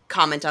to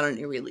comment on a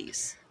new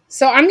release?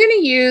 So I'm going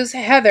to use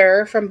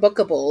Heather from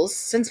Bookables,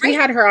 since we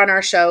had her on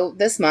our show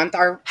this month,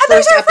 our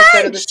Heather's first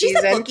episode of the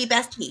season. She's a bookie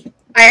bestie.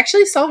 I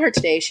actually saw her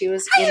today. She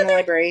was in the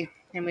library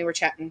and we were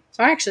chatting.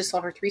 So I actually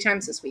saw her 3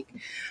 times this week.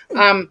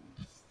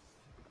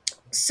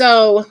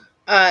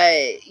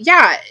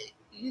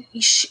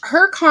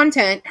 Her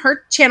content,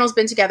 her channel's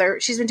been together.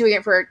 She's been doing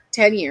it for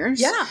 10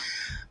 years. Yeah.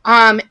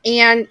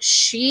 And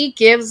she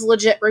gives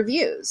legit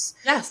reviews.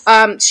 Yes.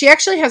 She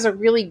actually has a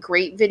really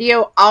great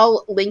video.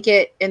 I'll link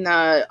it in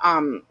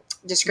the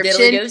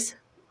description.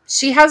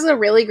 She has a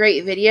really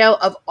great video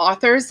of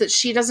authors that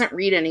she doesn't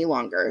read any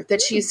longer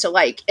that she used to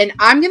like. And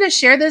I'm going to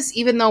share this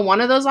even though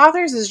one of those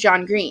authors is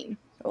John Green.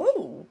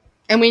 Oh.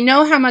 And we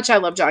know how much I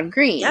love John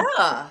Green.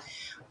 Yeah.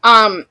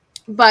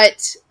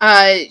 But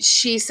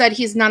she said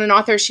he's not an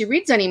author she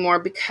reads anymore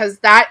because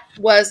that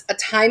was a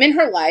time in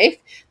her life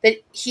that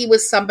he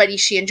was somebody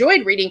she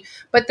enjoyed reading,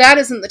 but that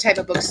isn't the type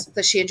of books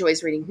that she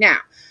enjoys reading now.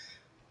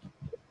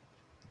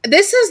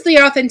 This is the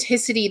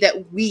authenticity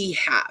that we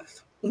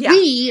have. Yeah.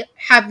 We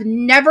have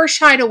never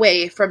shied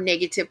away from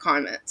negative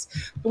comments.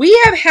 We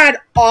have had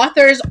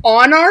authors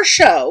on our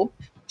show,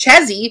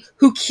 Chezzy,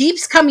 who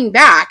keeps coming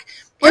back,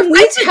 and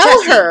we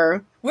tell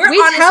her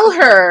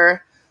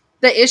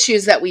the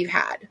issues that we've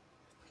had.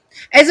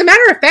 As a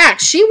matter of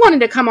fact, she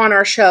wanted to come on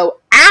our show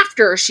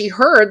after she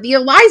heard the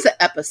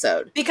Eliza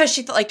episode. Because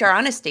she liked our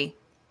honesty.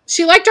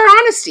 She liked our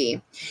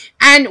honesty.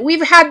 And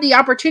we've had the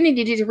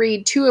opportunity to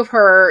read 2 of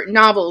her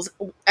novels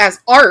as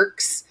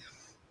arcs.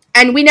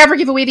 And we never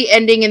give away the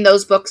ending in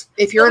those books.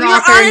 If you're an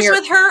author, honest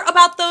with her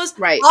about those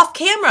off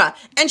camera,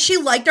 and she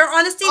liked our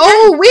honesty.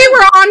 Oh,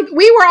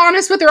 we were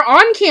honest with her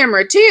on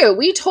camera too.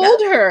 We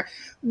told her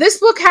this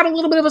book had a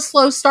little bit of a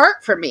slow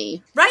start for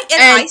me, right?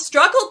 And I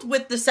struggled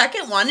with the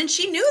second one, and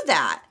she knew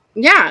that.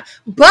 Yeah,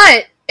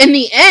 but in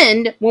the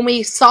end, when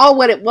we saw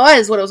what it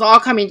was all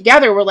coming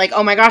together, we're like,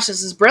 oh my gosh,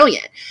 this is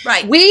brilliant.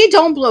 Right? We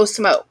don't blow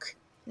smoke,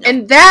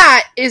 and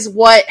that is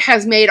what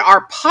has made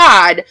our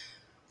pod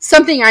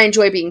something I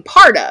enjoy being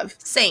part of.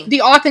 Same.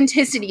 The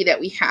authenticity that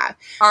we have.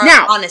 Our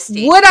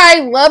honesty. Would I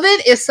love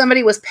it if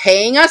somebody was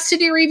paying us to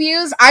do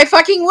reviews? I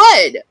fucking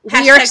would.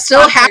 We are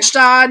still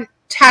hashtag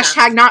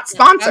not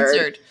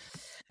sponsored.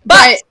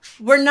 But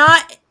we're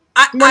not.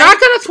 We're not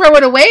going to throw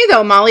it away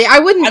though, Molly. I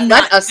wouldn't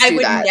let us do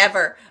that.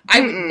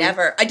 I would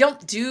never. I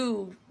don't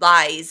do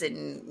lies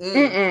and.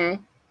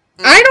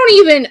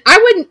 I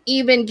wouldn't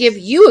even give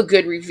you a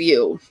good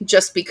review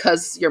just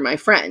because you're my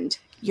friend.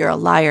 You're a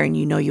liar and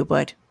you know you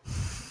would.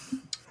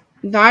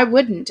 No, I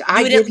wouldn't.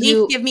 You would at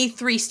least give me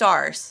 3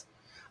 stars.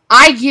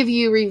 I give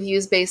you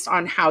reviews based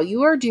on how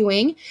you are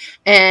doing,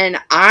 and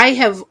I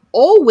have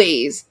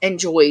always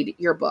enjoyed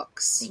your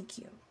books. Thank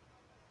you.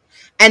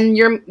 And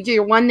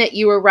your one that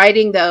you were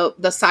writing, the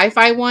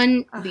sci-fi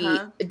one,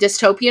 the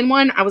dystopian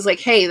one, I was like,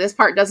 hey, this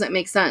part doesn't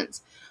make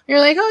sense. And you're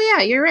like, oh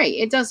yeah, you're right,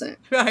 it doesn't.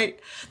 Right.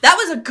 That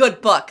was a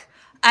good book.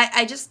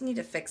 I just need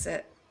to fix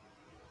it.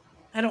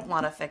 I don't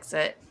want to fix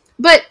it.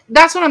 But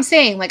that's what I'm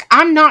saying. Like,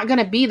 I'm not going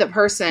to be the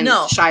person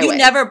shy away. You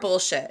never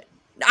bullshit.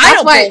 I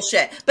don't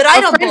bullshit, but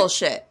I don't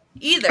bullshit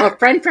either. A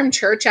friend from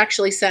church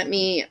actually sent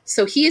me,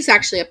 so he's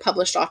actually a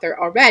published author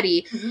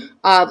already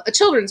of a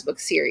children's book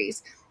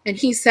series. And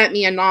he sent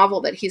me a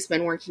novel that he's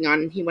been working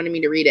on, and he wanted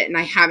me to read it, and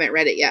I haven't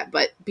read it yet.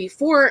 But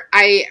before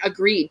I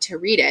agreed to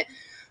read it,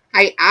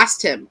 I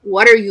asked him,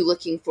 what are you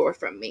looking for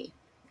from me?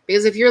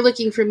 Because if you're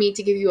looking for me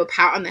to give you a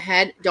pat on the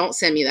head, don't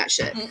send me that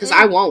shit, because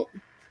I won't.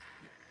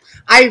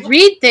 I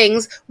read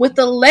things with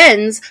the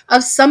lens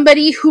of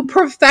somebody who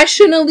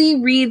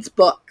professionally reads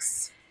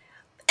books.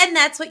 And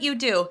that's what you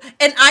do.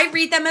 And I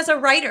read them as a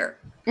writer.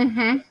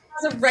 Mm-hmm.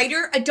 As a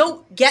writer, I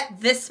don't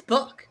get this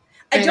book.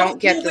 I don't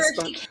get know where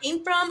he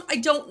came from. I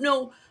don't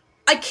know.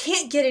 I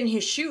can't get in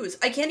his shoes.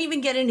 I can't even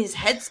get in his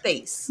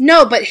headspace.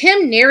 No, but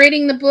him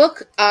narrating the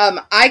book,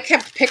 I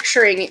kept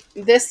picturing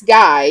this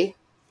guy,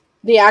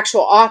 the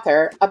actual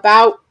author,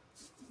 about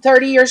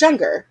 30 years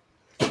younger.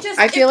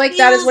 I feel like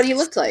that is what he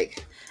looked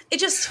like. It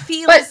just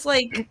feels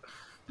like...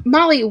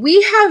 Molly,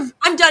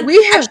 I'm done.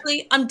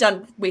 Actually, I'm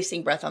done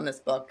wasting breath on this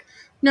book.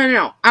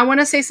 No. I want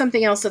to say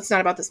something else that's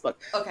not about this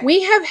book. Okay.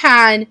 We have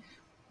had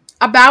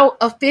about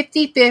a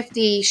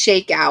 50-50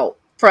 shakeout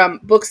from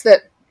books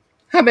that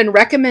have been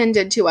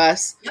recommended to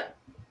us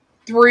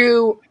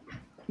through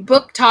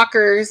book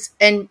talkers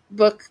and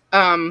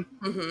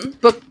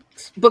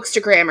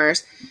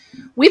bookstagrammers.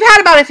 We've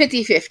had about a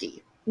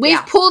 50-50.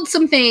 We've pulled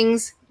some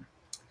things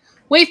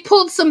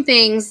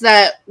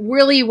that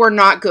really were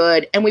not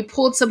good, and we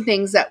pulled some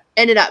things that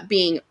ended up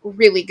being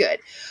really good.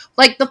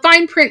 Like the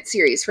Fine Print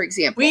series, for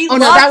example.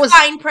 That was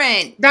Fine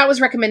Print. That was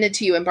recommended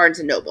to you in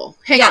Barnes & Noble.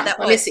 Hang on,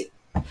 let me see.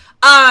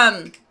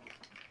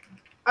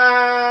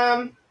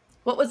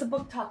 What was the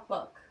book talk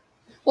book?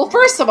 Well,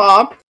 first of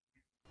all,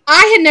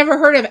 I had never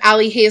heard of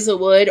Allie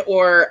Hazelwood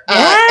or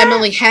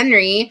Emily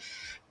Henry,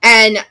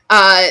 and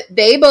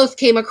they both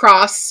came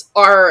across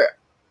our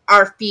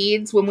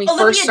feeds when we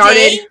first started.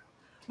 Day?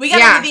 We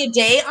got Olivia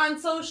Day on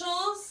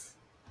socials.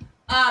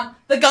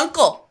 The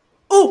Gunkle.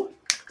 Ooh,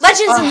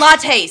 Legends and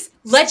Lattes.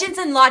 Legends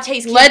and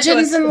Lattes.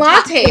 Legends and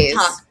Lattes.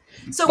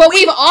 So but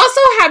we've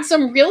also had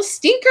some real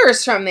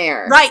stinkers from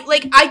there. Right,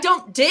 like I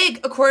don't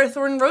dig A Court of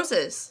Thorn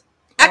Roses.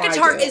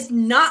 ACOTAR is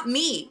not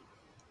me.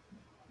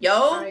 Yo.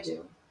 I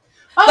do.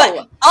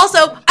 But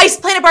also, Ice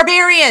Planet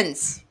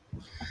Barbarians.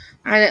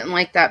 I didn't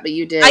like that, but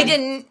you did. I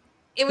didn't.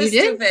 It was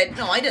stupid.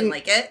 No, I didn't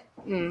like it.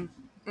 No,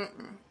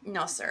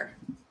 sir.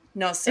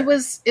 No, sir. It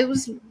was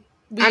weird.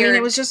 I mean,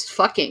 it was just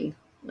fucking.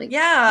 Like,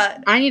 yeah.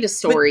 I need a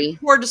story.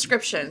 With poor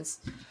descriptions.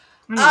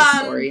 I need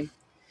a story.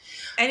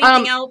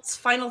 Anything else?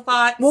 Final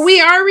thoughts? Well,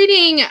 we are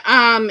reading,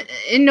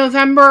 in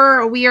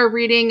November, we are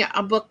reading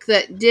a book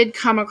that did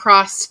come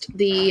across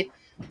the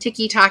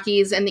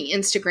TikTokies and the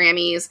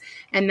Instagrammies,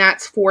 and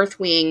that's Fourth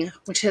Wing,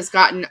 which has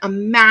gotten a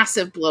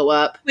massive blow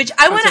up. Which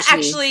I want to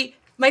actually,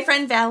 my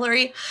friend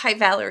Valerie, hi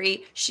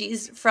Valerie,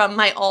 she's from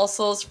my All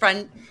Souls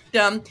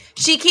friendom.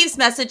 She keeps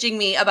messaging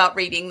me about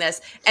reading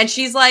this, and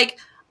she's like,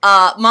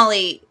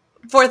 Molly,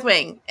 Fourth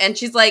Wing, and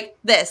she's like,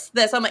 this.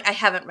 I'm like, I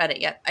haven't read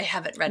it yet.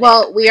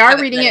 Well, we are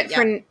reading it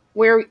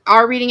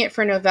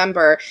for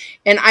November,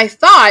 and I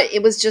thought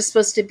it was just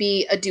supposed to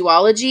be a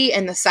duology,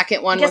 and the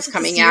second one was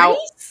coming out.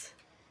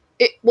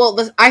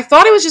 I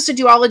thought it was just a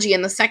duology,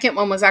 and the second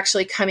one was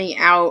actually coming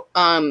out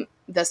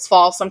this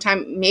fall,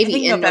 sometime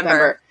maybe in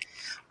November.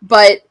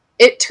 But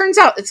it turns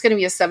out it's going to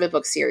be a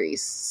 7-book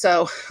series.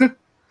 So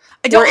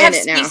I don't have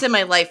space in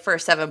my life for a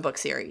 7-book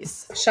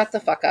series. Shut the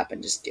fuck up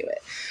and just do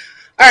it.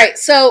 All right,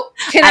 so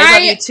I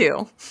love you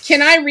too.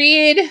 Can I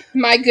read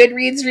my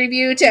Goodreads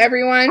review to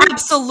everyone?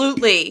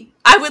 Absolutely.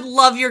 I would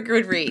love your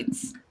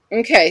Goodreads.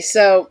 Okay,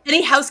 so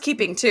any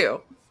housekeeping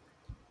too?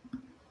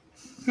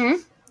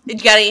 Did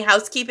you got any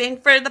housekeeping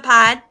for the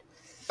pod?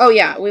 Oh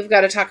yeah, we've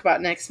got to talk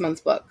about next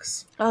month's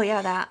books. Oh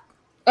yeah, that.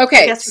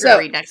 Okay, I guess we're gonna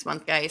read next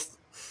month, guys.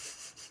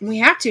 We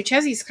have to.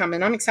 Chezzy's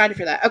coming. I'm excited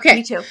for that. Okay.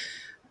 Me too.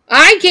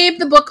 I gave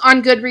the book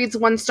on Goodreads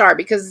 1 star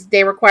because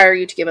they require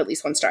you to give at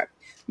least 1 star.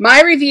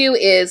 My review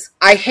is,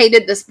 I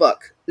hated this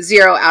book.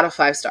 0 out of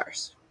 5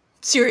 stars.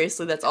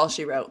 Seriously, that's all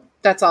she wrote.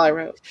 That's all I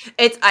wrote.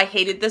 It's, I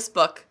hated this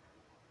book.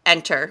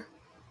 Enter.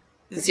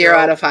 0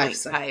 out of 5.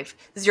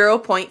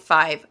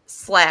 0.5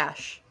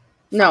 slash.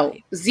 No,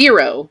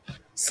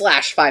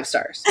 0/5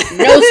 stars.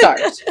 No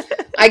stars.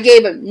 I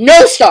gave him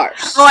no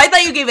stars. Oh, I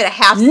thought you gave it a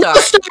half star. No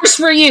stars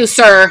for you,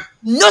 sir.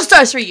 No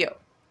stars for you.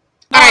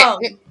 All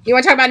right. You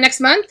want to talk about next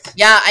month?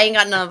 Yeah, I ain't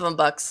got none of them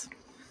books.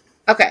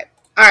 Okay.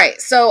 All right.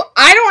 So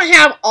I don't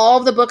have all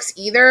of the books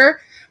either,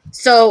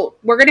 So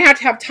we're going to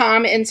have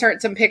Tom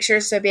insert some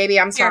pictures. So, baby,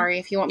 I'm sorry.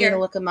 If you want me to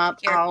look them up,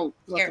 I'll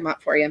look them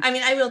up for you. I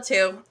mean, I will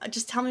too.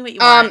 Just tell me what you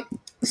want.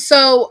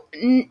 So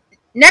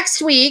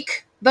next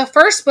week, the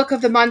first book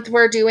of the month,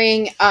 we're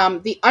doing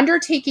The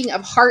Undertaking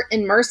of Heart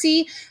and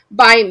Mercy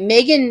by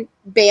Megan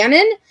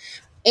Bannon.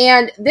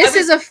 And this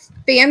is a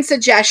fan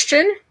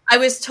suggestion. I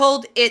was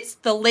told it's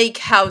The Lake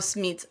House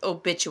meets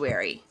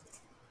Obituary.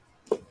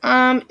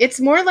 It's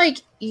more like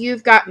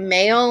You've Got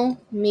Mail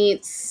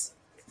meets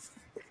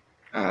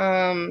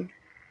The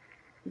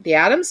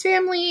Addams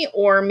Family,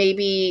 or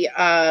maybe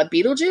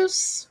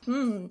Beetlejuice.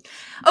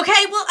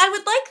 Okay, well, I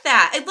would like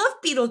that. I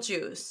love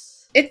Beetlejuice.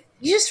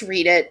 You just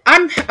read it.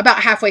 I'm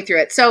about halfway through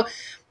it. So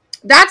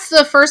that's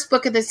the first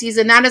book of the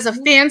season. That is a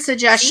fan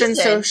suggestion.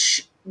 So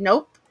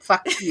nope,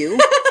 fuck you.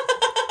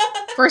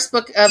 First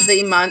book of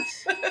the month.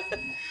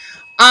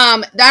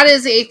 That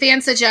is a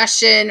fan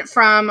suggestion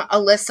from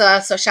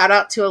Alyssa. So shout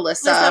out to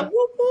Alyssa.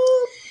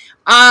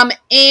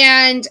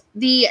 And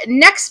the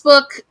next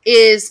book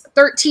is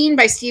 13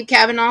 by Steve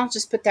Kavanaugh.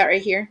 Just put that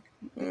right here.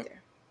 Right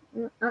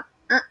there.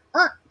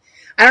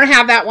 I don't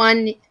have that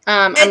one.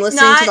 I'm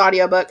listening to the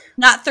audiobook.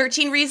 Not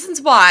 13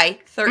 Reasons Why.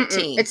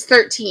 13. It's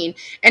 13.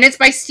 And it's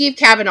by Steve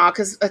Kavanaugh,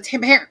 because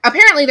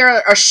apparently there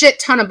are a shit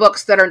ton of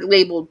books that are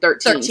labeled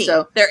 13.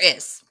 So there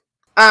is.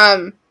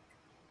 Then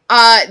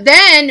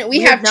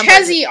we have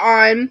Chessie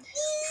on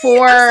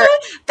for...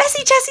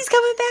 Bessie Chessie's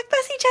coming back.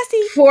 Bessie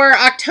Chessie. For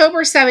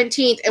October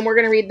 17th, and we're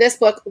going to read this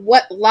book,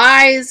 What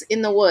Lies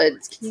in the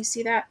Woods. Can you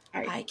see that?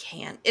 I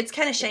can't. It's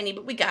kind of shiny,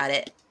 but we got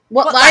it.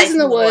 What Lies in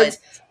the Woods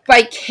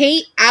by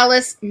Kate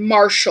Alice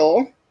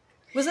Marshall.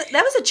 That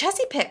was a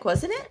Chessie pick,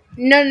 wasn't it?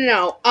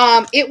 No.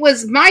 It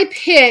was my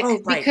pick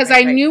because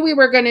I knew we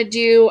were going to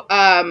do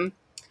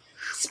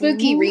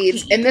spooky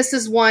reads, and this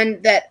is one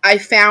that I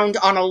found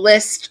on a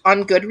list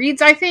on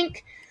Goodreads, I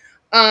think.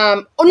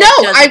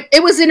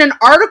 It was in an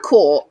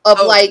article of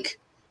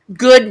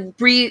good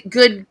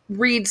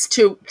reads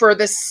for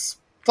this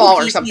fall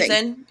or something.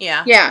 Season.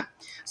 Yeah.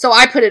 So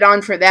I put it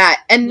on for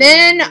that. And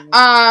then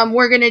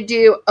we're going to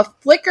do A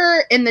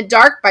Flicker in the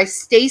Dark by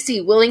Stacey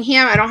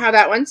Willingham. I don't have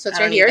that one, so it's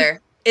right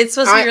here. It's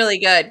supposed to be really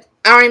good.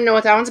 I don't even know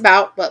what that one's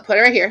about, but put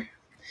it right here.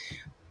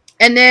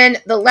 And then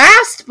the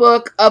last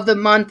book of the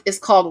month is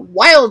called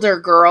Wilder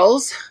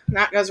Girls. And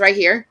that goes right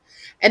here.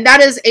 And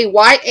that is a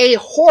YA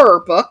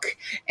horror book.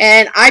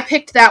 And I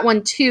picked that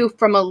one too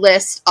from a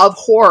list of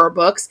horror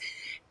books.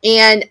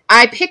 And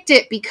I picked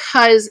it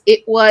because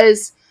it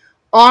was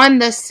on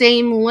the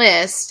same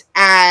list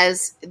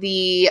as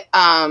the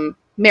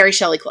Mary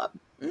Shelley Club.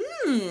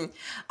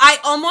 I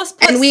almost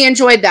put... And we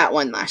enjoyed that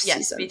one last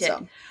season. We did.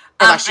 So.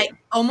 I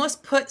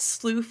almost put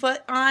Slewfoot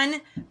on,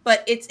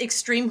 but it's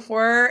extreme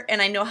horror,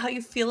 and I know how you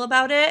feel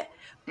about it.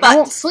 But I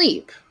won't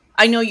sleep.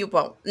 I know you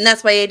won't, and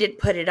that's why I didn't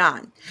put it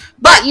on.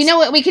 But you know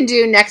what we can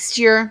do next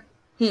year?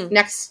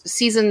 Next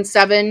season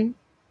 7,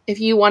 if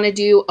you want to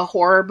do a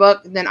horror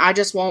book, then I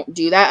just won't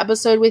do that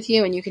episode with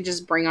you, and you can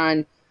just bring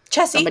on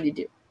Chessie. Somebody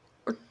to do.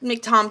 Or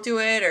make Tom do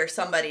it, or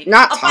somebody.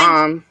 Not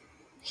Tom.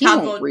 He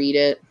won't read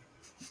it.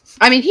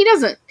 I mean, he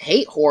doesn't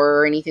hate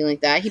horror or anything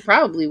like that. He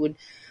probably would.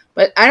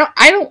 But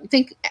I don't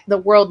think the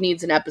world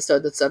needs an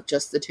episode that's of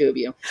just the two of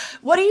you.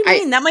 What do you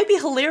mean? That might be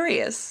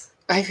hilarious.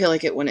 I feel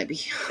like it wouldn't be.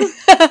 She's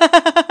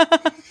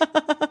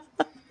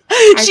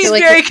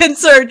very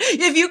concerned.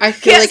 If you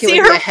can't see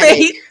her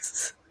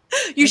face,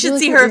 you should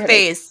see her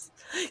face.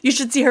 You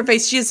should see her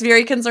face. She is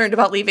very concerned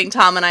about leaving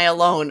Tom and I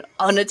alone,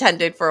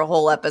 unattended for a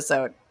whole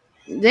episode.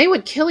 They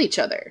would kill each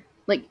other.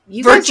 Like,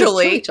 you guys would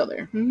kill each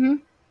other. Mm-hmm.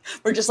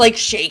 We're just like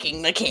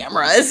shaking the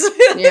cameras.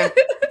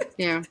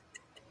 Yeah.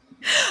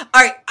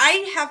 All right,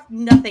 I have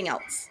nothing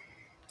else.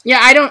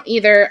 Yeah, I don't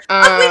either. We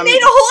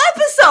made a whole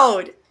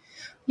episode.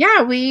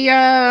 Yeah, we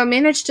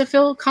managed to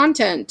fill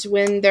content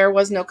when there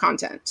was no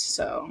content.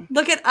 So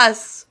look at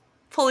us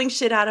pulling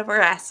shit out of our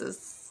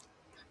asses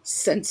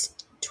since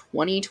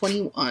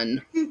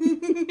 2021.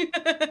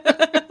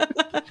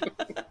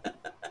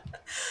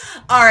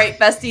 All right,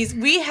 besties,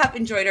 we have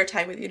enjoyed our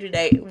time with you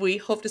today. We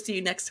hope to see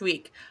you next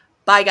week.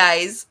 Bye,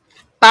 guys.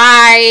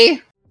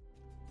 Bye.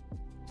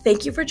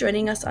 Thank you for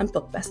joining us on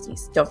Book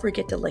Besties. Don't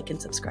forget to like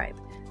and subscribe.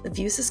 The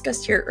views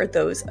discussed here are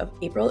those of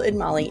April and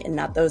Molly and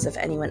not those of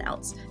anyone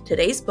else.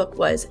 Today's book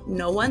was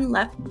No One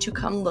Left to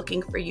Come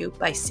Looking for You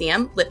by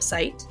Sam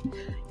Lipsyte.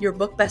 Your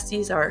book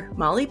besties are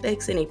Molly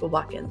Biggs and April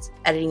Watkins.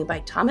 Editing by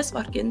Thomas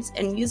Watkins,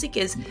 and music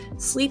is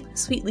Sleep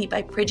Sweetly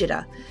by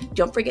Prigida.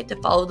 Don't forget to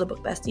follow the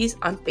Book Besties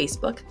on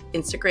Facebook,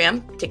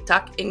 Instagram,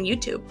 TikTok, and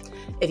YouTube.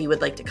 If you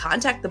would like to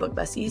contact the Book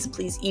Besties,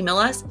 please email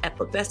us at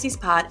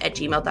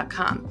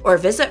bookbestiespod@gmail.com or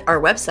visit our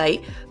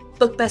website,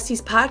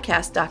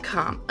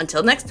 bookbestiespodcast.com.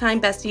 Until next time,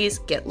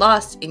 besties, get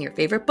lost in your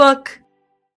favorite book.